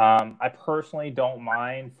 I personally don't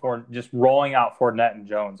mind for just rolling out Fournette and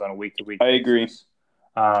Jones on a week-to-week basis. I agree.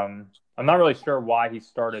 I'm not really sure why he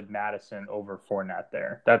started Madison over Fournette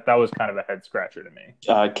there. That was kind of a head scratcher to me.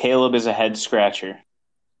 Caleb is a head scratcher.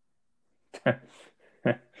 So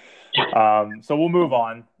we'll move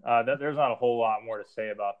on. There's not a whole lot more to say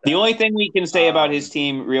about that. The only thing we can say about his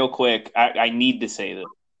team real quick, I need to say this.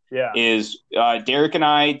 Yeah. Is Derek and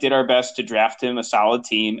I did our best to draft him a solid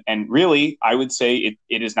team. And really, I would say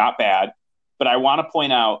it is not bad. But I want to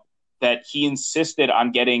point out that he insisted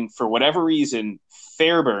on getting, for whatever reason,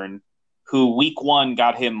 Fairburn, who week 1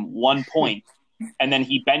 got him 1 point. And then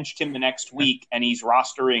he benched him the next week, and he's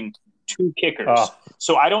rostering 2 kickers.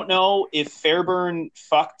 So I don't know if Fairburn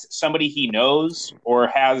fucked somebody he knows or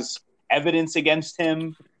has evidence against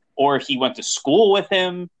him, or he went to school with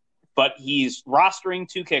him. But he's rostering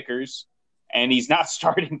 2 kickers, and he's not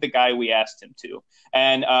starting the guy we asked him to.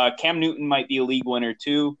 And Cam Newton might be a league winner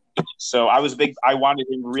too. So I wanted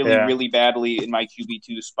him really badly in my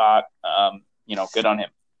QB2 spot. Good on him.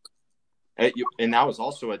 And that was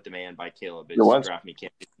also a demand by Caleb. It was. Draft me Cam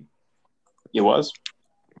Newton. It was.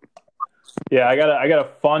 Yeah, I got a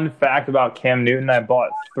fun fact about Cam Newton. I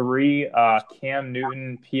bought 3 Cam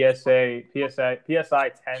Newton PSI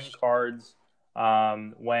 10 cards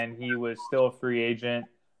when he was still a free agent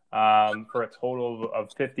for a total of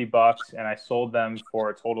 $50, and I sold them for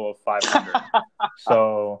a total of $500.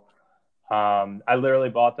 So I literally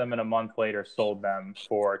bought them, and a month later sold them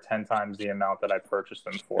for 10 times the amount that I purchased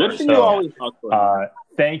them for. Good for you, always.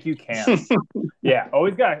 Thank you, Cam. Yeah,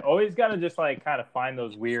 always got to just kind of find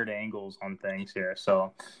those weird angles on things here.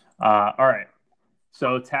 So, all right.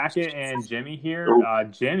 So Tackett and Jimmy here.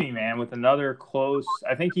 Jimmy, man, with another close.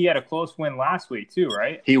 I think he had a close win last week too,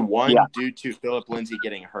 right? He won due to Philip Lindsay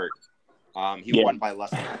getting hurt. He won by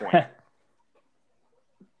less than a point.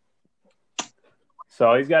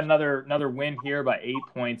 So he's got another win here by 8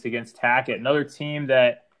 points against Tackett. Another team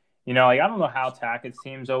that, I don't know how Tackett's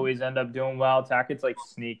teams always end up doing well. Tackett's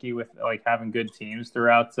sneaky with having good teams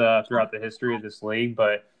throughout the history of this league,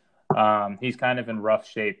 but he's kind of in rough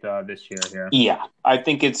shape this year here. Yeah, I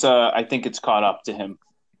think it's caught up to him.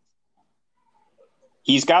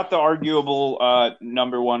 He's got the arguable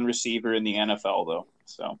number 1 receiver in the NFL though.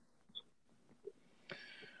 So.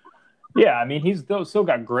 Yeah, I mean, he's still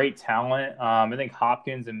got great talent. I think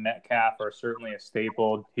Hopkins and Metcalf are certainly a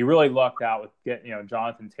staple. He really lucked out with getting,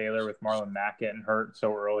 Jonathan Taylor with Marlon Mack getting hurt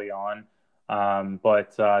so early on.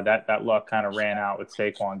 But that luck kind of ran out with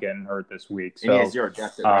Saquon getting hurt this week. So and he has 0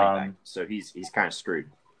 depth at running back, so he's kind of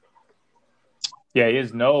screwed. Yeah, he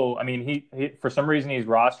has no. I mean, he for some reason he's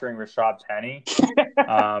rostering Rashad Penny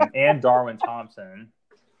and Darwin Thompson.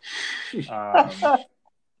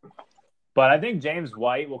 But I think James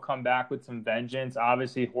White will come back with some vengeance.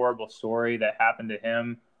 Obviously, horrible story that happened to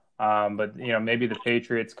him. But maybe the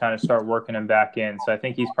Patriots kind of start working him back in. So I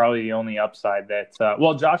think he's probably the only upside that.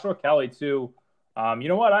 Well, Joshua Kelly too. You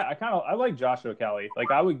know what? I like Joshua Kelly.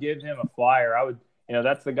 Like I would give him a flyer. I would.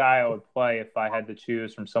 That's the guy I would play if I had to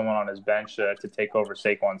choose from someone on his bench to take over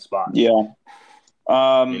Saquon's spot. Yeah.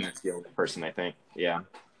 I mean, that's the only person I think. Yeah.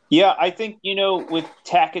 Yeah, I think, with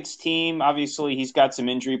Tackett's team, obviously he's got some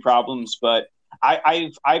injury problems, but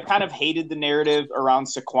I've kind of hated the narrative around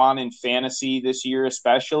Saquon in fantasy this year,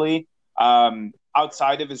 especially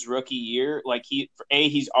outside of his rookie year. Like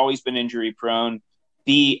he's always been injury prone.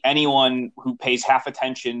 B, anyone who pays half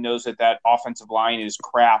attention knows that offensive line is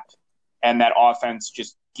crap, and that offense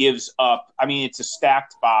just gives up. I mean, it's a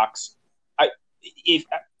stacked box.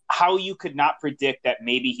 How you could not predict that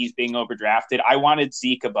maybe he's being overdrafted. I wanted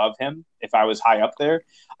Zeke above him if I was high up there.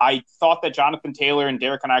 I thought that Jonathan Taylor, and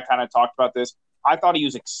Derek and I kind of talked about this, I thought he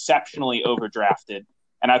was exceptionally overdrafted,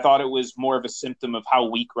 and I thought it was more of a symptom of how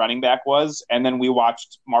weak running back was. And then we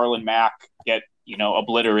watched Marlon Mack get,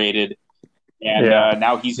 obliterated, and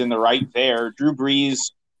now he's in the right there. Drew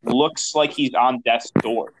Brees looks like he's on death's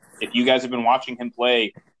door. If you guys have been watching him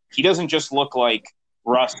play, he doesn't just look like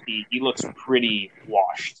rusty. He looks pretty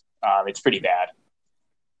washed. It's pretty bad.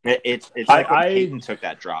 It's like when Peyton took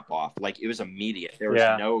that drop off. Like it was immediate. There was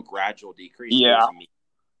no gradual decrease. Yeah.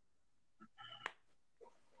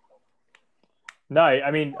 No,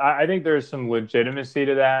 I mean, I think there's some legitimacy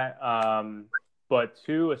to that, but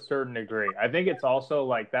to a certain degree. I think it's also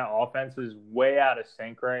like that offense is way out of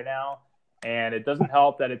sync right now, and it doesn't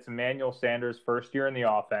help that it's Emmanuel Sanders' first year in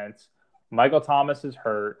the offense. Michael Thomas is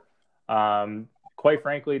hurt. Quite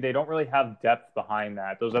frankly, they don't really have depth behind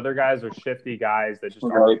that. Those other guys are shifty guys that just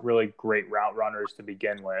aren't really great route runners to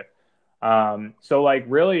begin with. So, like,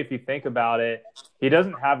 really, if you think about it, he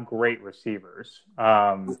doesn't have great receivers.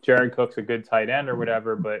 Jared Cook's a good tight end or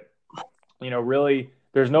whatever, but, really,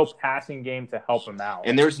 there's no passing game to help him out.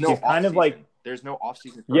 And there's no He's kind of like there's no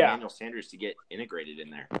offseason for Emmanuel Sanders to get integrated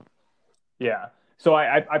in there. Yeah. So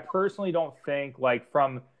I personally don't think, like,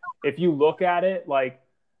 if you look at it, like,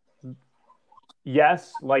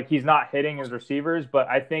 yes, like he's not hitting his receivers, but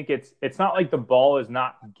I think it's not like the ball is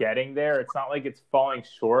not getting there. It's not like it's falling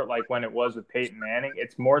short like when it was with Peyton Manning.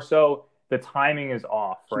 It's more so the timing is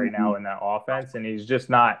off right now in that offense, and he's just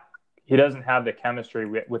not – he doesn't have the chemistry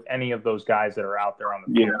with any of those guys that are out there on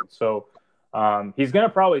the field. So he's going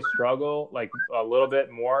to probably struggle like a little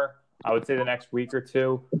bit more, I would say, the next week or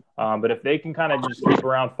two. But if they can kind of just keep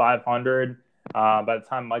around 500 by the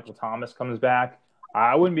time Michael Thomas comes back,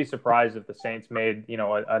 I wouldn't be surprised if the Saints made,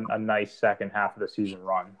 a nice second half of the season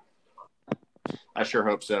run. I sure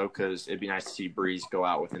hope so, because it'd be nice to see Breeze go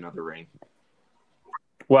out with another ring.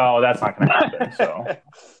 Well, that's not going to happen. So,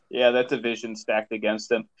 yeah, that division stacked against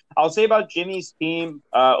him. I'll say about Jimmy's team,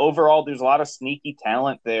 overall, there's a lot of sneaky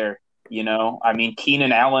talent there. I mean,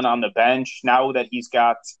 Keenan Allen on the bench now that he's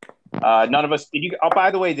got. None of us. Did you? Oh,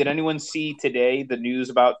 by the way, did anyone see today the news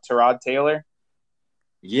about Tyrod Taylor?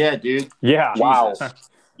 Yeah, dude. Yeah. Wow.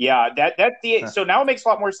 Yeah, so now it makes a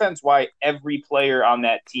lot more sense why every player on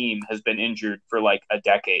that team has been injured for like a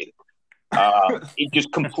decade. It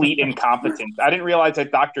just complete incompetence. I didn't realize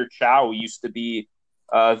that Dr. Chow used to be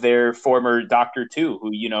their former doctor too,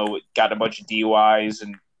 who got a bunch of DUIs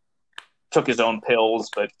and took his own pills.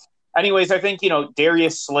 But anyways, I think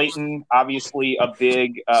Darius Slayton, obviously a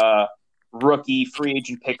big rookie free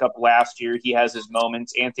agent pickup last year. He has his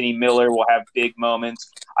moments. Anthony Miller will have big moments.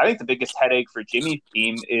 I think the biggest headache for Jimmy's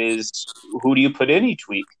team is who do you put in each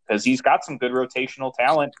week? Because he's got some good rotational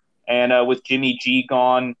talent. And with Jimmy G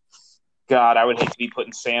gone, God, I would hate to be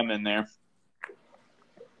putting Sam in there.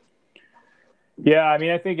 Yeah, I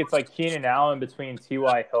mean, I think it's like Keenan Allen between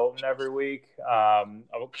T.Y. Hilton every week.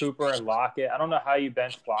 Cooper and Lockett. I don't know how you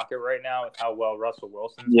bench Lockett right now with how well Russell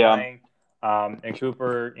Wilson's playing. And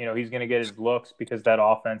Cooper, he's going to get his looks because that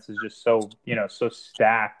offense is just so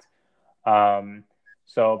stacked.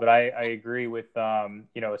 But I agree with,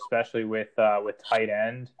 especially with tight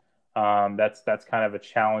end. That's kind of a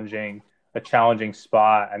challenging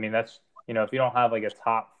spot. I mean, that's, if you don't have like a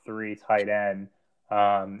top 3 tight end,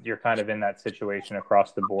 you're kind of in that situation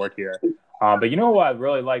across the board here. But who I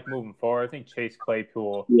really like moving forward? I think Chase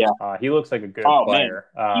Claypool. Yeah. He looks like a good player.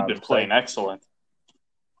 He's been playing excellent.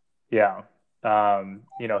 Yeah.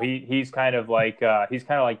 He's kind of like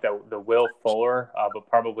the Will Fuller, but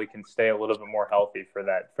probably can stay a little bit more healthy for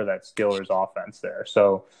that Steelers offense there.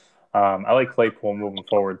 So, I like Claypool moving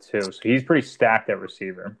forward too. So he's pretty stacked at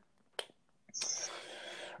receiver.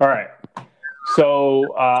 All right.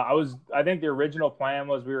 So I think the original plan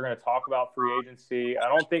was we were going to talk about free agency. I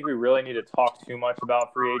don't think we really need to talk too much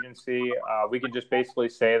about free agency. We can just basically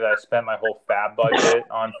say that I spent my whole fab budget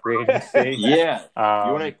on free agency. Yeah.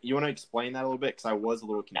 You want to explain that a little bit? Because I was a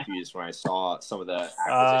little confused when I saw some of the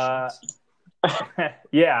acquisitions.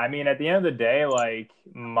 Yeah, I mean, at the end of the day, like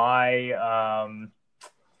my,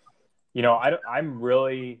 I'm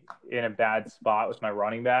really in a bad spot with my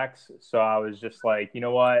running backs. So I was just like, you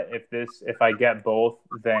know what, if I get both,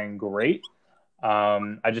 then great.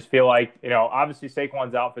 I just feel like, obviously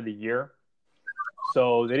Saquon's out for the year.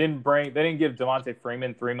 So they didn't give Devontae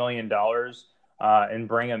Freeman $3 million and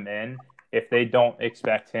bring him in if they don't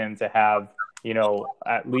expect him to have,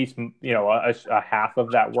 at least, a half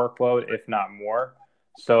of that workload, if not more.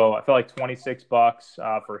 So I felt like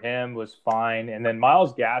 $26 for him was fine. And then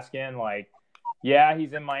Myles Gaskin,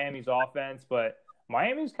 he's in Miami's offense, but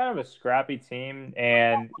Miami's kind of a scrappy team.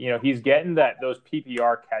 And, he's getting those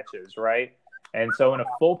PPR catches, right? And so in a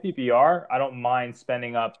full PPR, I don't mind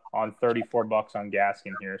spending up on $34 on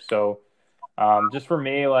Gaskin here. So just for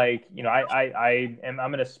me, I'm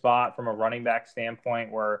in a spot from a running back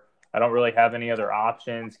standpoint where I don't really have any other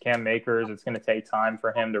options. Cam Akers, it's going to take time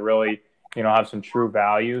for him to really, have some true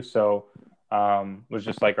value. So was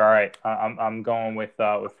just like, all right, I'm going with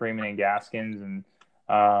Freeman and Gaskins, and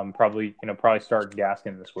probably start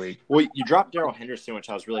Gaskins this week. Well, you dropped Darrell Henderson, which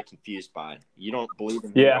I was really confused by. You don't believe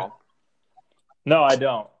in him at all? No, I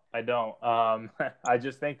don't. I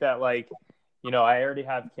just think that I already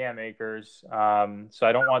have Cam Akers, so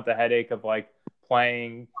I don't want the headache of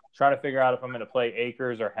trying to figure out if I'm going to play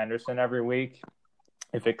Akers or Henderson every week,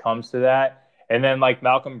 if it comes to that. And then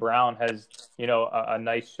Malcolm Brown has, a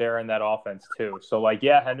nice share in that offense too. So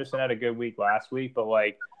Henderson had a good week last week, but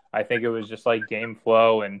I think it was just game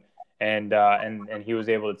flow and he was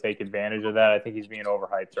able to take advantage of that. I think he's being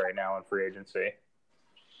overhyped right now in free agency.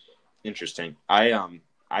 Interesting. I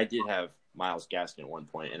did have Myles Gaskin at one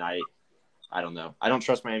point, and I don't know. I don't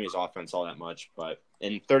trust Miami's offense all that much,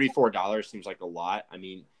 and $34 seems like a lot. I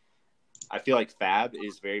mean, I feel like fab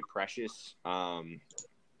is very precious,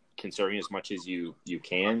 conserving as much as you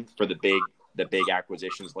can for the big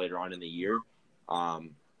acquisitions later on in the year.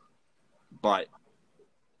 But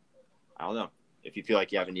I don't know. If you feel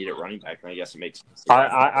like you have a need at running back, then I guess it makes sense.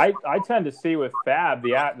 I tend to see with fab,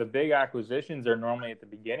 the big acquisitions are normally at the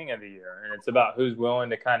beginning of the year, and it's about who's willing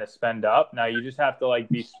to kind of spend up. Now you just have to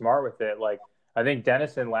be smart with it. I think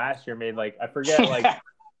Dennison last year made I forget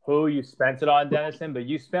who you spent it on, Dennison, but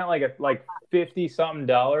you spent $50-something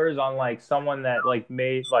on someone that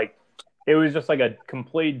made it was just a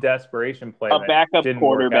complete desperation play. A backup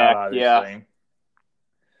quarterback, out, yeah.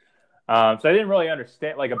 So I didn't really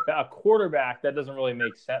understand a quarterback that doesn't really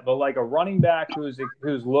make sense, but a running back who's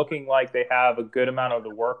looking like they have a good amount of the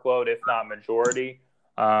workload, if not majority.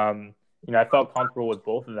 I felt comfortable with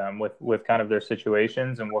both of them with kind of their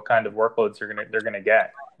situations and what kind of workloads they're gonna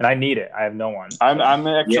get, and I need it. I have no one. I'm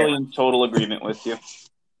actually in total agreement with you.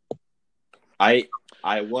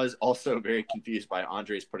 I was also very confused by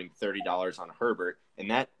Andres putting $30 on Herbert. And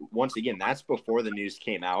that, once again, that's before the news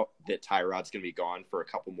came out that Tyrod's going to be gone for a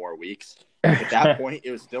couple more weeks. At that point, it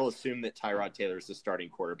was still assumed that Tyrod Taylor is the starting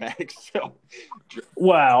quarterback. So,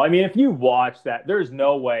 well, I mean, if you watch that, there's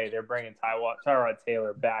no way they're bringing Tyrod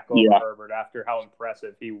Taylor back over Herbert after how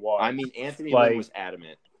impressive he was. I mean, Anthony Lynn was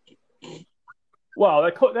adamant.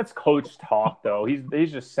 Well, that's coach talk, though.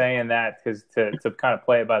 He's just saying that because to kind of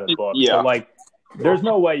play it by the book. Yeah. So, there's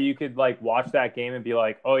no way you could watch that game and be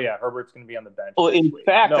like, oh yeah, Herbert's going to be on the bench. Well, in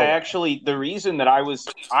fact, the reason that I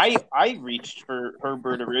reached for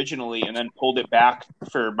Herbert originally and then pulled it back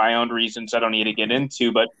for my own reasons I don't need to get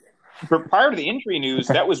into. But prior to the injury news,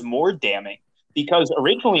 that was more damning because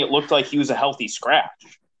originally it looked like he was a healthy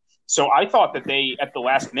scratch. So I thought that they at the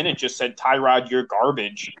last minute just said, Tyrod, you're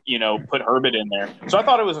garbage. Put Herbert in there. So I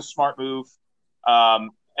thought it was a smart move.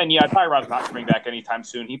 And yeah, Tyrod's not coming back anytime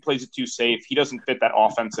soon. He plays it too safe. He doesn't fit that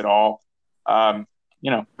offense at all.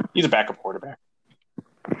 He's a backup quarterback.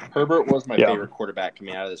 Herbert was my favorite quarterback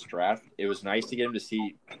coming out of this draft. It was nice to get him to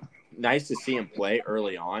see him play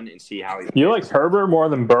early on and see how he You liked Herbert more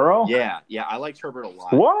than Burrow? Yeah, I liked Herbert a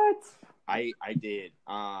lot. What? I did.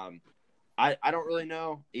 I don't really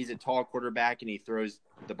know. He's a tall quarterback and he throws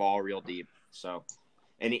the ball real deep. So,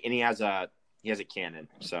 and he has a cannon.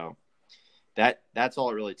 So. That's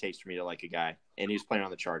all it really takes for me to like a guy, and he was playing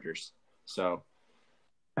on the Chargers. So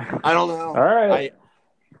I don't know. All right,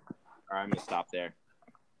 I'm gonna stop there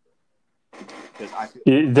because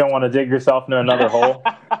you don't want to dig yourself into another hole.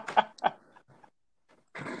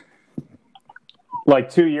 Like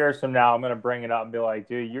 2 years from now, I'm gonna bring it up and be like,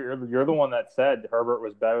 dude, you're the one that said Herbert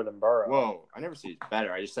was better than Burrow. Whoa, I never said he's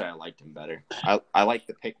better. I just said I liked him better. I like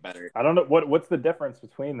the pick better. I don't know what's the difference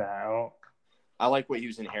between that. I like what he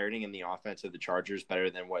was inheriting in the offense of the Chargers better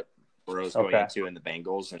than what Burrow's going into in the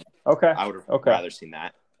Bengals, and I would have rather seen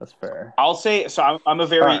that. That's fair. I'll say so. I'm a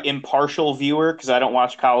very impartial viewer because I don't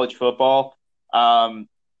watch college football.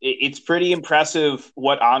 It's pretty impressive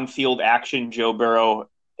what on-field action Joe Burrow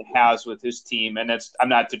has with his team, and I'm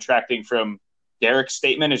not detracting from Derek's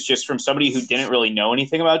statement. It's just from somebody who didn't really know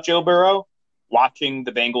anything about Joe Burrow. Watching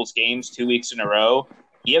the Bengals games 2 weeks in a row,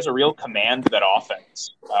 he has a real command of that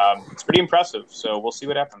offense. It's pretty impressive. So we'll see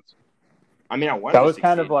what happens. I mean, that was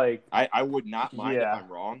kind of like I would not mind if I'm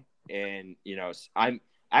wrong, and I'm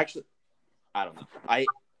actually I don't know.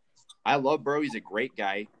 I love Burrow. He's a great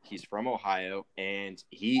guy. He's from Ohio, and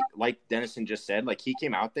he, like Dennison just said, like he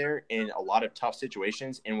came out there in a lot of tough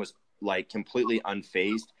situations and was like completely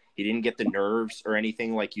unfazed. He didn't get the nerves or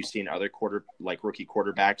anything like you see in other rookie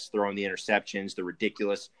quarterbacks throwing the interceptions, the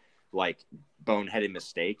ridiculous, like boneheaded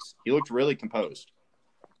mistakes. He looked really composed.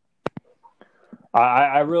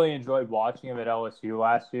 I really enjoyed watching him at LSU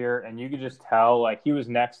last year, and you could just tell like he was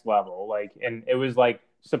next level. Like, and it was like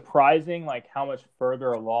surprising like how much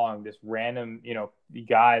further along this random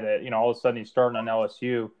guy that all of a sudden he's starting on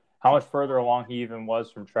LSU, how much further along he even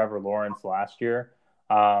was from Trevor Lawrence last year.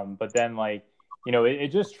 But then like it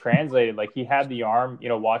just translated. Like he had the arm.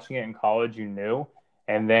 Watching it in college, you knew,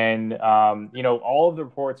 and then all of the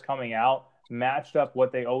reports coming out matched up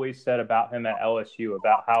what they always said about him at LSU,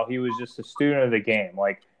 about how he was just a student of the game,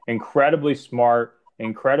 like incredibly smart,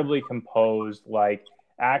 incredibly composed, like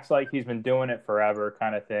acts like he's been doing it forever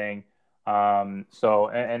kind of thing.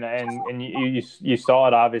 So you saw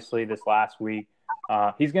it obviously this last week.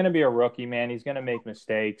 He's going to be a rookie, man. He's going to make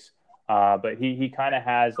mistakes. But he kind of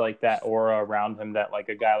has like that aura around him that like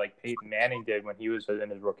a guy like Peyton Manning did when he was in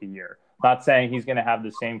his rookie year. Not saying he's going to have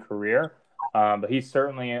the same career, but he's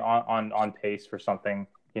certainly on pace for something,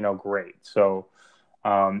 great. So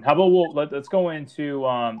how about let's go into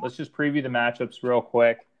let's just preview the matchups real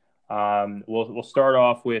quick. We'll start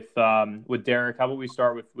off with Derek. How about we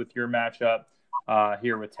start with your matchup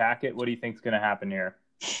here with Tackett? What do you think is going to happen here?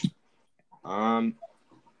 Hold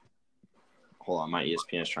on, my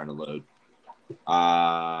ESPN is trying to load.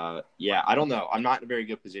 Yeah, I don't know. I'm not in a very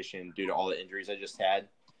good position due to all the injuries I just had,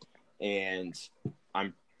 and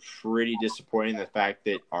I'm pretty disappointed in the fact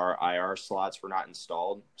that our IR slots were not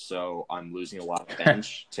installed. So I'm losing a lot of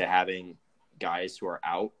bench to having guys who are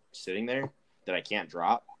out sitting there that I can't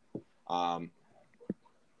drop.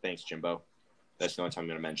 Thanks, Jimbo. That's the only time I'm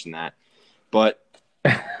going to mention that. But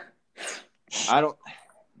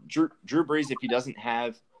Drew Brees, if he doesn't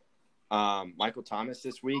have Michael Thomas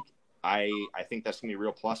this week, I think that's going to be a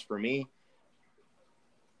real plus for me.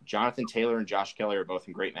 Jonathan Taylor and Josh Kelly are both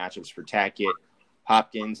in great matchups for Tackett.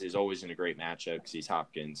 Hopkins is always in a great matchup because he's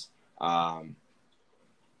Hopkins. I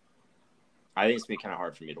think it's going to be kind of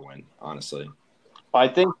hard for me to win, honestly. I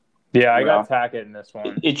think. Yeah, I got Tackett in this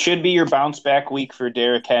one. It should be your bounce back week for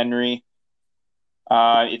Derrick Henry.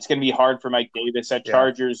 It's going to be hard for Mike Davis. That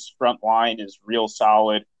Chargers front line is real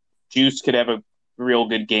solid. Juice could have a real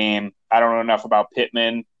good game. I don't know enough about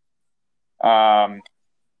Pittman.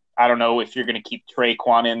 I don't know if you're going to keep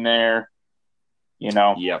Traquan in there.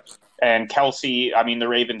 Yep. And Kelsey, I mean, the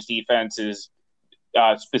Ravens defense is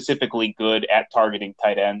specifically good at targeting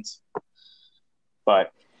tight ends.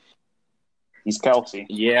 But he's Kelsey.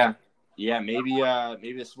 Yeah, maybe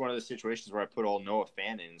this is one of the situations where I put old Noah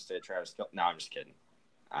Fan in instead of Travis Kelce. No, I'm just kidding.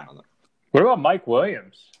 I don't know. What about Mike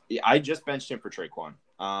Williams? Yeah, I just benched him for Traquan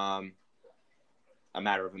a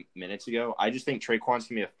matter of minutes ago. I just think Traquan's going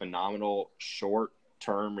to be a phenomenal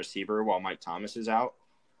short-term receiver while Mike Thomas is out.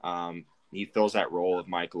 He fills that role of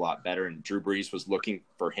Mike a lot better, and Drew Brees was looking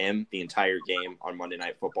for him the entire game on Monday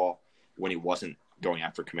Night Football when he wasn't going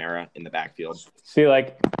after Kamara in the backfield. See,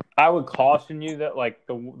 like, I would caution you that, like,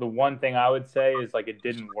 the one thing I would say is, like, it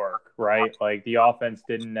didn't work, right? Like, the offense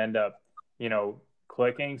didn't end up,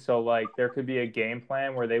 clicking. So, like, there could be a game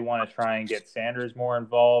plan where they want to try and get Sanders more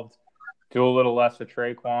involved, do a little less of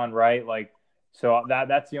Traquan, right? Like, so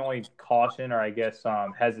that's the only caution or I guess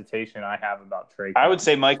hesitation I have about Traquan. I would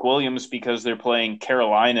say Mike Williams because they're playing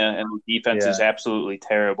Carolina and the defense is absolutely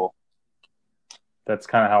terrible. That's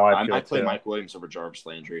kind of how I feel. I play too. Mike Williams over Jarvis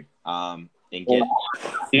Landry and get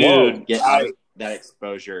that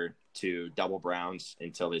exposure to double Browns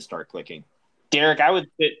until they start clicking. Derek, I would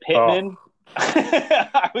sit Pittman.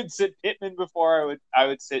 I would sit Pittman before I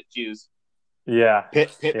would sit Juice. Yeah.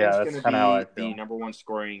 Pittman's going to be the number one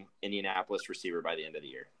scoring Indianapolis receiver by the end of the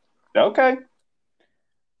year. Okay.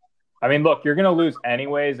 I mean, look, you're going to lose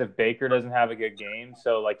anyways if Baker doesn't have a good game.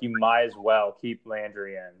 So, like, you might as well keep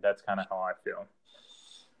Landry in. That's kind of how I feel.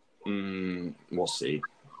 We'll see.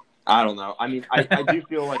 I don't know. I mean, I do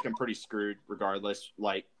feel like I'm pretty screwed regardless.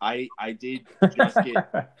 Like, I did just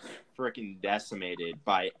get freaking decimated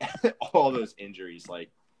by all those injuries. Like,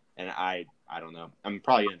 and I don't know. I'm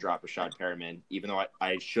probably going to drop Rashad Perriman, even though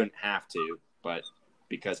I shouldn't have to, but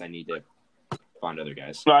because I need to find other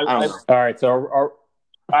guys. I don't know. All right, so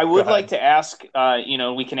I would like to ask,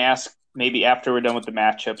 we can ask maybe after we're done with the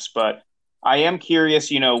matchups, but I am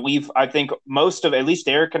curious, I think most of, at least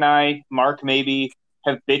Eric and I, Mark maybe,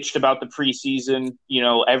 have bitched about the preseason,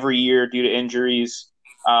 every year due to injuries.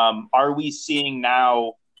 Are we seeing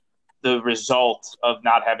now the result of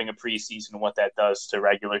not having a preseason and what that does to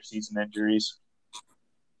regular season injuries?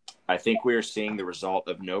 I think we're seeing the result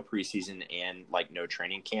of no preseason and, no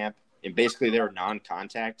training camp. And basically, they were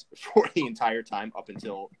non-contact for the entire time up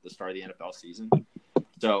until the start of the NFL season.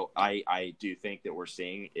 So I do think that we're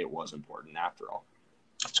seeing it was important after all.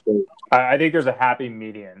 I think there's a happy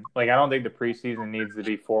median. Like, I don't think the preseason needs to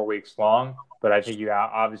be 4 weeks long, but I think you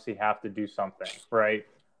obviously have to do something, right?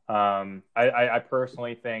 I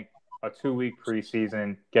personally think a 2-week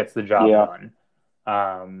preseason gets the job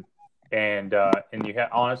done. And you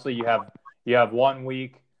have 1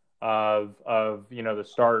 week of the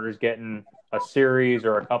starters getting a series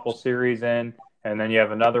or a couple series in, and then you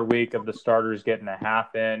have another week of the starters getting a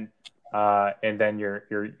half in, and then you're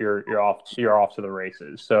off to the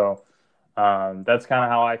races. So that's kind of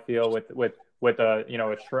how I feel with a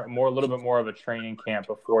little bit more of a training camp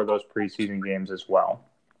before those preseason games as well,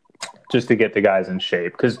 just to get the guys in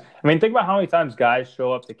shape. Because I mean, think about how many times guys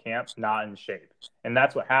show up to camp not in shape, and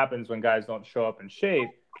that's what happens when guys don't show up in shape.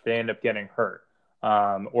 They end up getting hurt.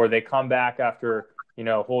 Or they come back after,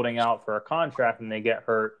 holding out for a contract and they get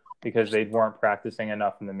hurt because they weren't practicing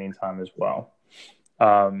enough in the meantime as well.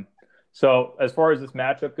 So as far as this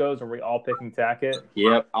matchup goes, are we all picking Tackett?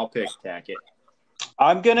 Yep, I'll pick Tackett.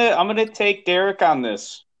 I'm gonna take Derek on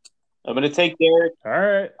this. I'm gonna take Derek. All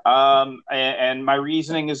right. And my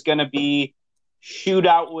reasoning is gonna be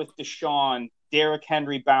shootout with Deshaun, Derrick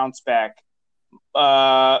Henry bounce back.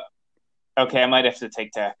 Okay, I might have to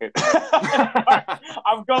take Tackett.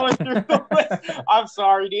 I'm going through the list. I'm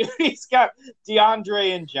sorry, dude. He's got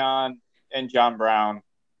DeAndre and John Brown.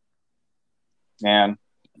 Man,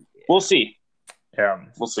 we'll see. Yeah,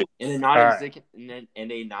 we'll see. And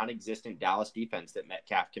a non-existent Dallas defense that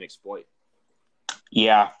Metcalf can exploit.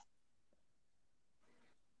 Yeah.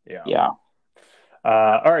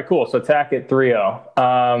 All right, cool. So Tackett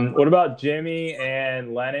 3-0. What about Jimmy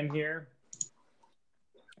and Lennon here?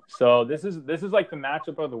 So this is like the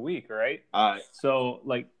matchup of the week, right? No.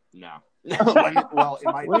 Well, it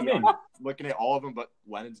might be. I'm looking at all of them, but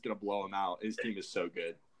Lennon's gonna blow him out. His team is so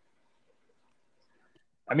good.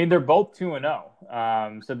 I mean, they're both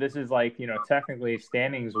 2-0. So this is technically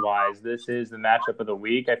standings wise, this is the matchup of the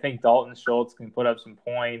week. I think Dalton Schultz can put up some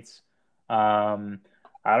points. I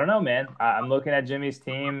don't know, man. I'm looking at Jimmy's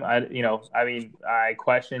team. I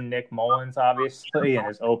question Nick Mullins obviously in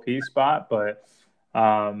his OP spot, but.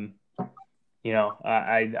 I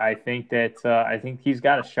think that I think he's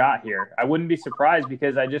got a shot here. I wouldn't be surprised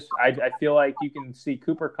because I feel like you can see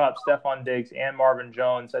Cooper Kupp, Stephon Diggs, and Marvin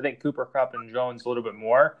Jones. I think Cooper Kupp and Jones a little bit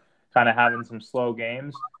more, kind of having some slow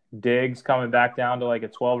games. Diggs coming back down to like a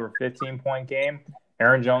 12 or 15 point game.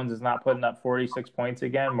 Aaron Jones is not putting up 46 points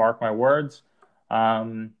again. Mark my words.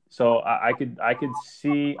 So I could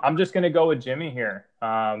see. I'm just going to go with Jimmy here,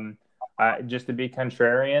 just to be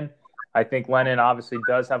contrarian. I think Lennon obviously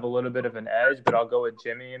does have a little bit of an edge, but I'll go with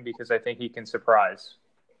Jimmy because I think he can surprise.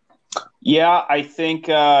 Yeah, I think,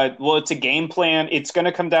 it's a game plan. It's going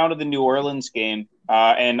to come down to the New Orleans game.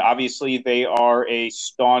 And obviously they are a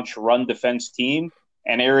staunch run defense team,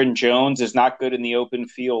 and Aaron Jones is not good in the open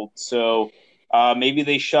field. So maybe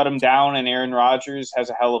they shut him down and Aaron Rodgers has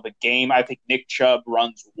a hell of a game. I think Nick Chubb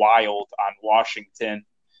runs wild on Washington.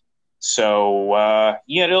 So,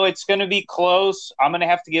 it's going to be close. I'm going to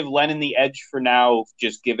have to give Lennon the edge for now,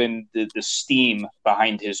 just given the steam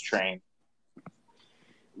behind his train.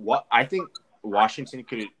 I think Washington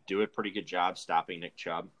could do a pretty good job stopping Nick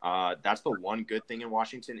Chubb. That's the one good thing in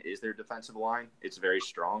Washington is their defensive line. It's very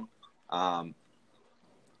strong.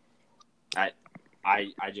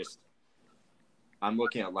 I'm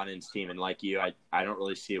looking at Lennon's team, and like you, I don't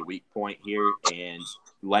really see a weak point here. And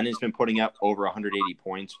Lennon's been putting up over 180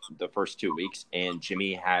 points the first 2 weeks, and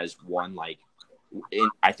Jimmy has won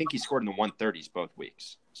I think he scored in the 130s both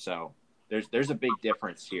weeks. So there's a big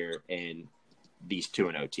difference here in these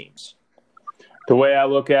 2-0 teams. The way I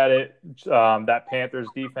look at it, that Panthers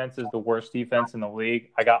defense is the worst defense in the league.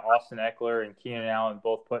 I got Austin Eckler and Keenan Allen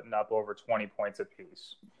both putting up over 20 points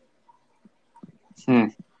apiece.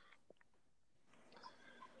 I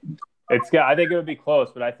think it would be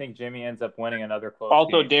close, but I think Jimmy ends up winning another close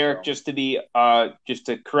Also, game, Derek, so. just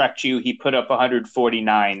to correct you, he put up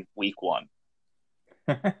 149 week 1.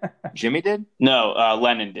 Jimmy did? No,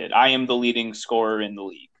 Lennon did. I am the leading scorer in the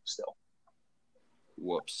league still.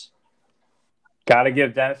 Whoops. Got to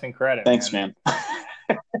give Dennison credit. Thanks, man.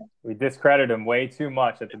 We discredited him way too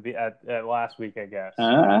much at last week, I guess.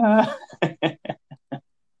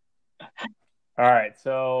 All right,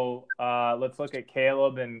 so let's look at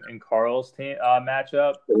Caleb and Carl's team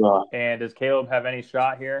matchup. And does Caleb have any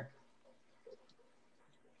shot here?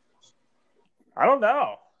 I don't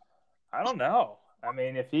know. I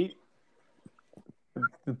mean,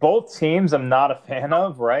 both teams I'm not a fan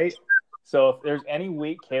of, right? So if there's any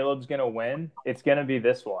week Caleb's going to win, it's going to be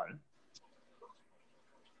this one.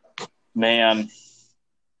 Man.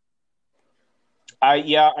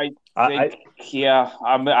 I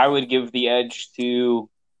would give the edge to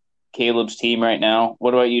Caleb's team right now.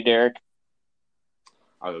 What about you, Derek?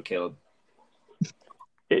 I'll go Caleb.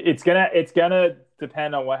 It's gonna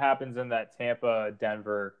depend on what happens in that Tampa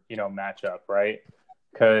Denver matchup, right?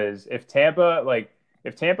 Because if Tampa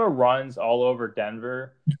runs all over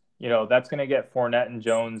Denver, that's gonna get Fournette and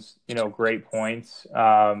Jones great points,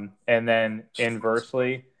 and then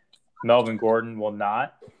inversely, Melvin Gordon will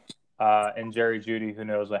not. And Jerry Jeudy, who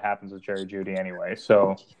knows what happens with Jerry Jeudy anyway.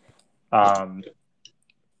 So I'm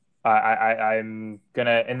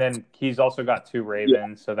gonna, and then he's also got 2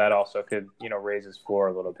 Ravens, so that also could raise his floor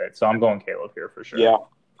a little bit. So I'm going Caleb here for sure. Yeah.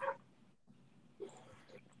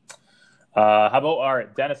 How about all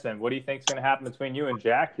right, Dennison? What do you think is going to happen between you and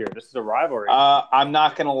Jack here? This is a rivalry. I'm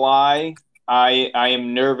not gonna lie. I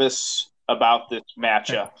am nervous about this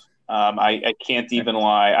matchup. I can't even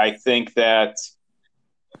lie. I think that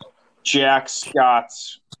Jack's got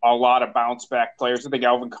a lot of bounce-back players. I think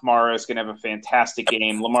Alvin Kamara is going to have a fantastic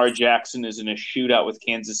game. Lamar Jackson is in a shootout with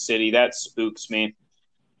Kansas City. That spooks me.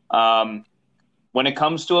 When it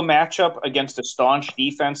comes to a matchup against a staunch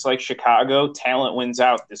defense like Chicago, talent wins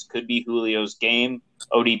out. This could be Julio's game.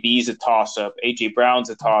 ODB's a toss-up. A.J. Brown's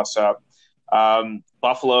a toss-up.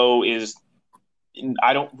 Buffalo is –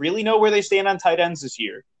 I don't really know where they stand on tight ends this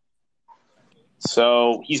year.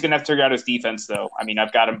 So he's going to have to figure out his defense, though. I mean,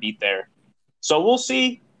 I've got him beat there. So we'll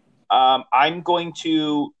see. I'm going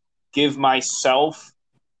to give myself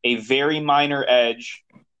a very minor edge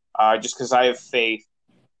just because I have faith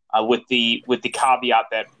with the caveat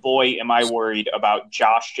that, boy, am I worried about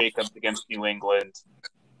Josh Jacobs against New England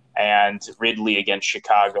and Ridley against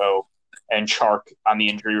Chicago and Chark on the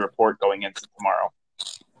injury report going into tomorrow.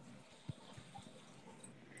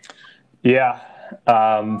 Yeah.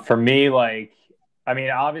 For me,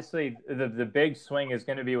 obviously the big swing is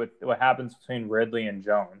going to be what happens between Ridley and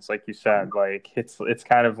Jones. Like you said, it's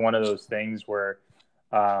kind of one of those things where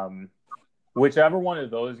whichever one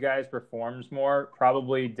of those guys performs more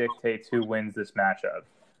probably dictates who wins this matchup.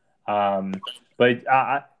 But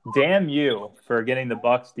damn you for getting the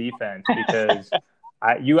Bucs defense because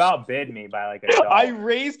you outbid me by like a dollar. I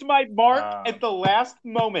raised my mark at the last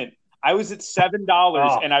moment. I was at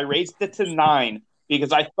 $7 and I raised it to $9.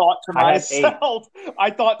 Because I thought to myself,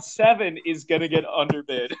 I thought 7 is going to get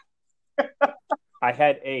underbid. I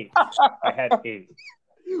had 8.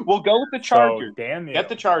 We'll go with the Chargers. So, damn you. Get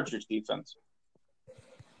the Chargers defense.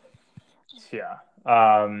 Yeah.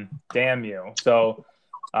 Damn you. So,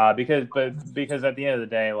 because at the end of the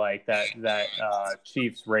day, like that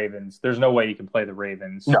Chiefs Ravens, there's no way you can play the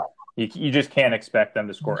Ravens. No. You just can't expect them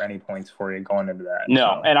to score any points for you going into that.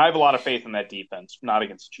 No, and I have a lot of faith in that defense, not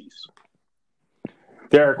against the Chiefs.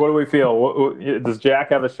 Derek, what do we feel? Does Jack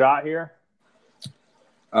have a shot here?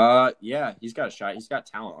 Yeah, he's got a shot. He's got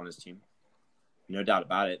talent on his team. No doubt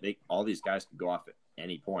about it. All these guys can go off at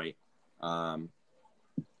any point. I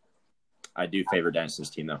do favor Dennison's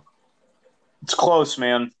team, though. It's close,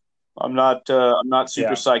 man. I'm not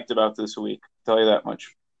super psyched about this week. I'll tell you that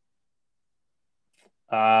much.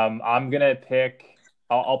 I'm gonna pick.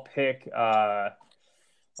 I'll pick.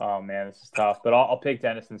 Oh man, this is tough, but I'll pick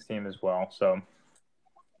Dennison's team as well. So.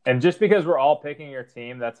 And just because we're all picking your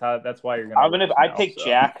team, that's why you're gonna. I pick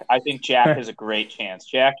Jack. I think Jack has a great chance.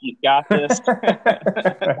 Jack, you've got this.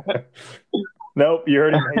 Nope, you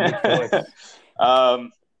already made your choice.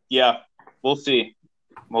 Yeah, we'll see.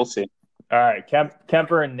 All right,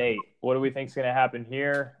 Kemper and Nate. What do we think is going to happen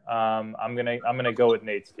here? I'm gonna go with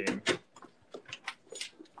Nate's team.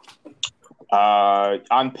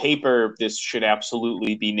 On paper, this should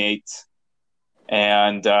absolutely be Nate.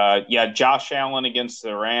 And, Josh Allen against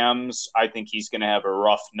the Rams, I think he's going to have a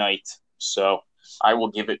rough night. So I will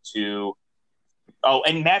give it to – oh,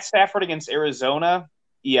 and Matt Stafford against Arizona,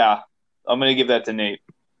 yeah, I'm going to give that to Nate.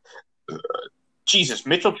 Jesus,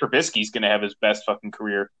 Mitchell Trubisky's going to have his best fucking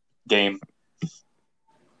career game.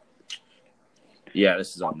 Yeah,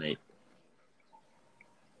 this is all Nate.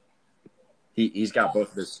 He's got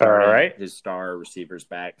both of his star receivers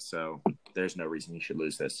back, so there's no reason he should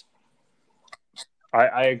lose this.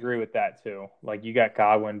 I agree with that too. Like, you got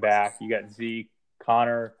Godwin back, you got Zeke,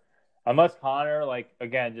 Connor. Unless Connor, like,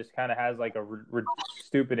 again, just kind of has like a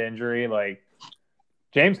stupid injury. Like,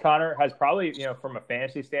 James Conner has probably, from a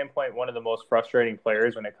fantasy standpoint, one of the most frustrating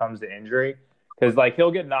players when it comes to injury, because like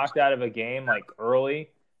he'll get knocked out of a game like early,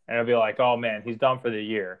 and it'll be like, oh man, he's done for the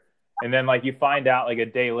year. And then, like, you find out, like, a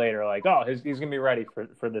day later, like, oh, he's going to be ready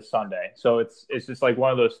for this Sunday. So it's just, like, one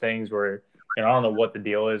of those things where, I don't know what the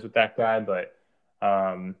deal is with that guy. But,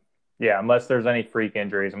 yeah, unless there's any freak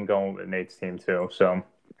injuries, I'm going with Nate's team, too. So,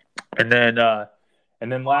 and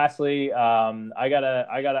then lastly, I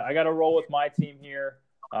gotta roll with my team here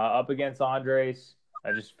up against Andres.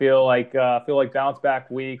 I just feel like bounce back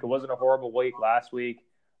week. It wasn't a horrible week last week.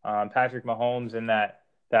 Patrick Mahomes in that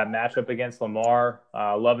matchup against Lamar,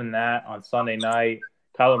 loving that on Sunday night.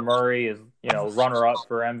 Kyler Murray is, runner up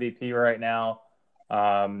for MVP right now.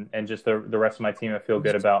 And just the rest of my team, I feel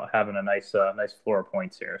good about having a nice floor of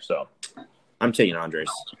points here. So I'm taking Andres.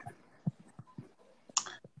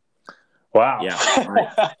 Wow. Yeah.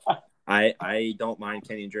 I don't mind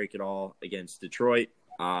Kenny and Drake at all against Detroit.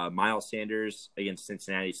 Miles Sanders against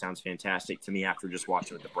Cincinnati sounds fantastic to me after just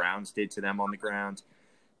watching what the Browns did to them on the ground.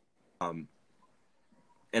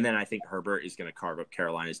 And then I think Herbert is going to carve up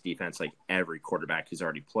Carolina's defense like every quarterback who's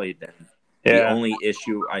already played them. Yeah. The only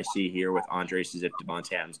issue I see here with Andres is if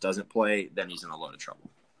Devontae Adams doesn't play, then he's in a lot of trouble.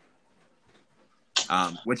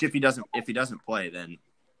 Which if he doesn't play, then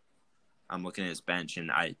I'm looking at his bench, and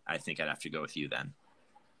I think I'd have to go with you then.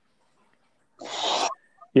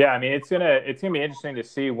 Yeah, I mean, it's gonna be interesting to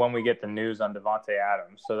see when we get the news on Devontae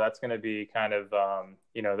Adams. So that's gonna be kind of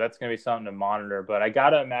that's gonna be something to monitor. But I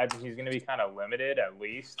gotta imagine he's gonna be kind of limited at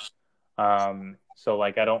least. So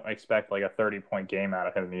like I don't expect like a 30-point game out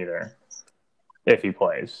of him either, if he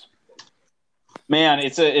plays. Man,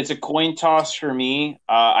 it's a coin toss for me.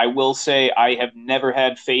 I will say I have never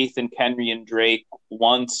had faith in Kenyon Drake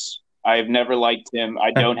once. I have never liked him.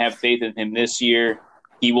 I don't have faith in him this year.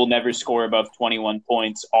 He will never score above 21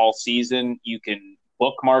 points all season. You can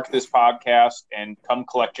bookmark this podcast and come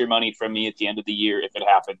collect your money from me at the end of the year if it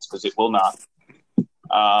happens, because it will not.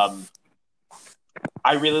 I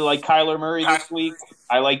really like Kyler Murray this week.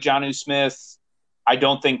 I like Jonnu Smith. I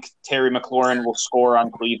don't think Terry McLaurin will score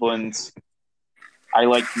on Cleveland. I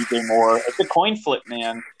like DJ Moore. It's a coin flip,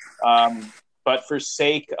 man. But for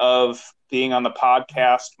sake of being on the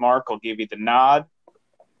podcast, Mark, I'll give you the nod.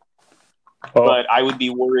 Oh, but I would be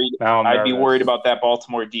worried. I'd be worried about that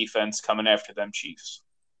Baltimore defense coming after them Chiefs.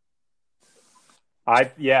 I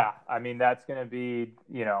mean, that's going to be,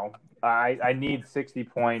 I need 60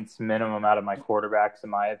 points minimum out of my quarterbacks, in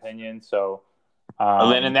my opinion. So, well,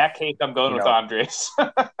 then in that case, I'm going with Andres.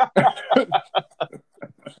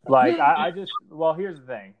 Like, here's the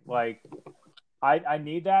thing. Like, I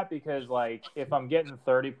need that because, like, if I'm getting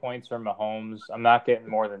 30 points from Mahomes, I'm not getting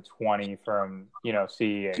more than 20 from,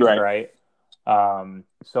 CEH, right?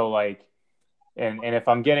 So, like, and if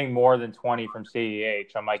I'm getting more than 20 from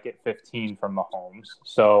CEH, I might get 15 from Mahomes.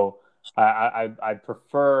 So I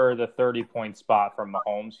prefer the 30-point spot from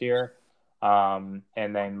Mahomes here. And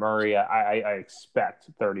then Murray, I expect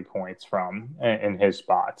 30 points from in his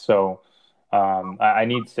spot. So I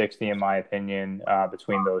need 60, in my opinion,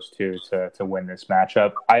 between those two to win this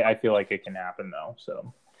matchup. I feel like it can happen, though.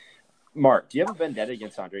 So, Mark, do you have a vendetta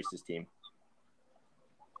against Andres' team?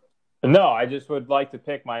 No, I just would like to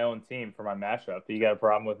pick my own team for my matchup. Do you got a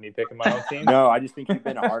problem with me picking my own team? No, I just think you've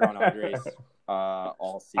been hard on Andres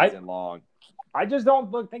all season long. I just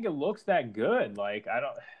don't think it looks that good. Like, I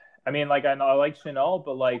like Shenault,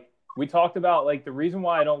 but like we talked about, like the reason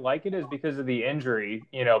why I don't like it is because of the injury,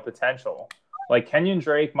 potential. Like Kenyon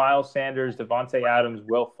Drake, Miles Sanders, Devontae Adams,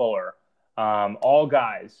 Will Fuller, all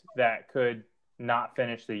guys that could not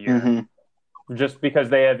finish the year just because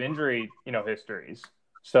they have injury, histories.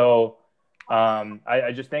 So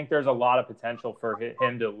I just think there's a lot of potential for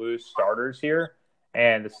him to lose starters here.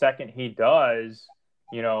 And the second he does,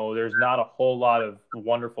 there's not a whole lot of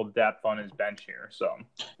wonderful depth on his bench here. So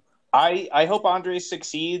I hope Andres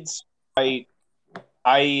succeeds. If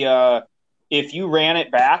you ran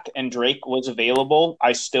it back and Drake was available,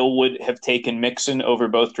 I still would have taken Mixon over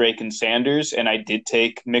both Drake and Sanders, and I did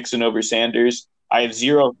take Mixon over Sanders. I have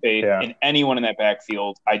zero faith Yeah. in anyone in that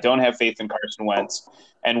backfield. I don't have faith in Carson Wentz.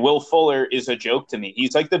 And Will Fuller is a joke to me.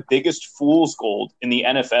 He's like the biggest fool's gold in the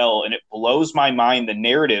NFL, and it blows my mind the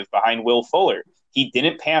narrative behind Will Fuller. He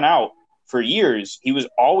didn't pan out for years. He was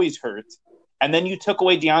always hurt. And then you took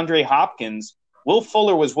away DeAndre Hopkins. Will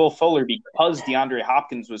Fuller was Will Fuller because DeAndre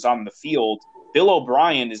Hopkins was on the field. Bill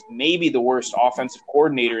O'Brien is maybe the worst offensive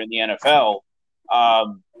coordinator in the NFL.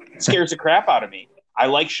 Scares the crap out of me. I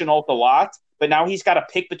like Shenault a lot, but now he's got to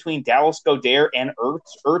pick between Dallas Goedert and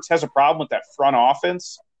Ertz. Ertz has a problem with that front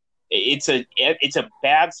offense. It's a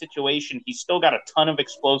bad situation. He's still got a ton of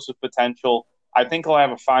explosive potential. I think he'll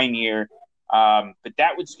have a fine year, but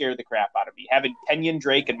that would scare the crap out of me. Having Kenyon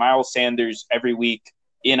Drake and Miles Sanders every week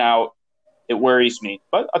in out, it worries me.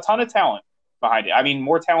 But a ton of talent behind it. I mean,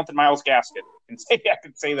 more talent than Myles Gaskin. I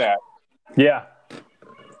can say that. Yeah.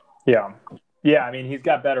 I mean, he's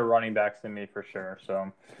got better running backs than me for sure.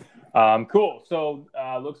 So, cool. So,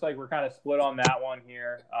 looks like we're kind of split on that one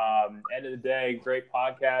here. End of the day, great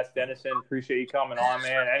podcast. Dennison, appreciate you coming on,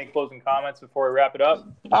 man. Any closing comments before we wrap it up?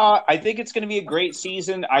 I think it's going to be a great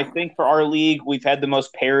season. I think for our league, we've had the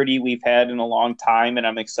most parity we've had in a long time, and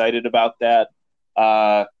I'm excited about that.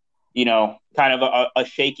 Kind of a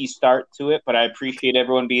shaky start to it, but I appreciate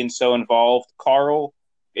everyone being so involved. Carl,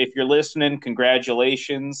 if you're listening,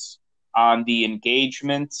 congratulations on the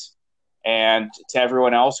engagement, and to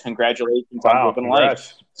everyone else, congratulations on living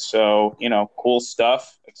life. So, cool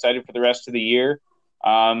stuff. Excited for the rest of the year.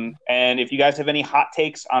 And if you guys have any hot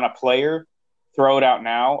takes on a player, throw it out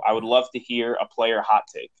now. I would love to hear a player hot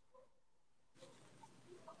take.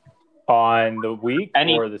 On the week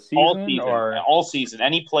or the season? All season.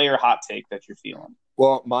 Any player hot take that you're feeling.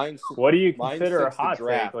 Well, what do you consider a hot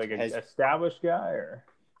take? Like an established guy? Or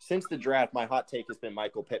since the draft, my hot take has been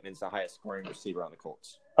Michael Pittman's the highest scoring receiver on the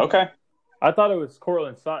Colts. Okay. I thought it was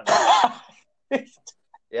Courtland Sutton.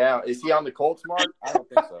 Yeah. Is he on the Colts, Mark? I don't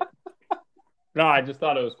think so. No, I just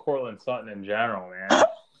thought it was Courtland Sutton in general, man.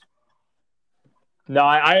 No,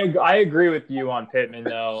 I agree with you on Pittman,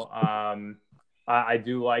 though. I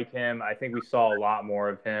do like him. I think we saw a lot more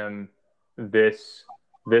of him this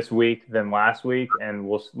week than last week,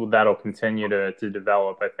 and that'll continue to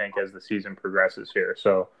develop, I think, as the season progresses here.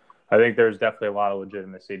 So I think there's definitely a lot of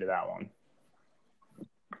legitimacy to that one.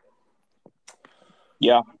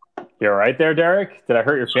 Yeah. You're right there, Derek? Did I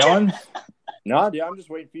hurt your feelings? No, dude, I'm just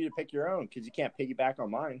waiting for you to pick your own because you can't piggyback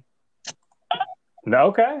on mine. No,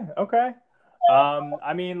 okay.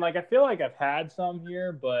 I mean, I feel like I've had some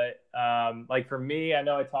here, but for me, I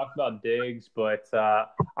know I talked about Diggs, but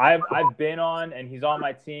I've been on, and he's on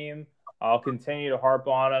my team. I'll continue to harp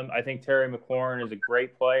on him. I think Terry McLaurin is a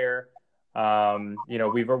great player. We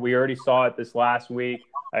already saw it this last week.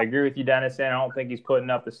 I agree with you, Dennison. I don't think he's putting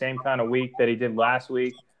up the same kind of week that he did last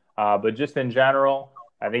week, but just in general,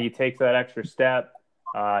 I think he takes that extra step.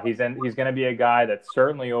 He's going to be a guy that's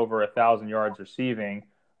certainly over 1,000 yards receiving.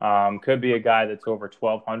 Could be a guy that's over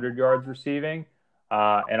 1,200 yards receiving,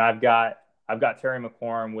 and I've got Terry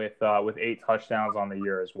McLaurin with 8 touchdowns on the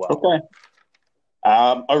year as well. Okay.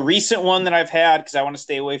 A recent one that I've had because I want to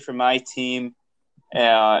stay away from my team,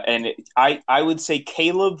 and I would say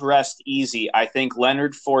Caleb rest easy. I think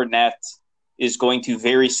Leonard Fournette is going to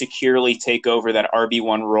very securely take over that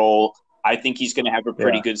RB1 role. I think he's going to have a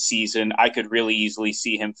pretty good season. I could really easily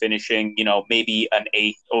see him finishing, maybe an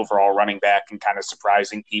 8th overall running back and kind of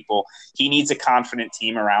surprising people. He needs a confident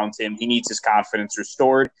team around him. He needs his confidence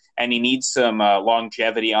restored, and he needs some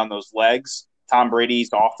longevity on those legs. Tom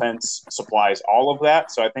Brady's offense supplies all of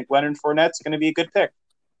that, so I think Leonard Fournette's going to be a good pick.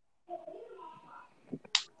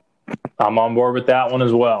 I'm on board with that one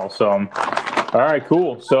as well. So, all right,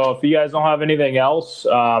 cool. So if you guys don't have anything else,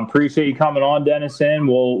 appreciate you coming on, Dennison.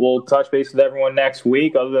 We'll touch base with everyone next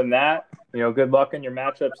week. Other than that, good luck in your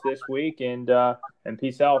matchups this week, and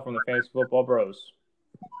peace out from the Fantasy Football Bros.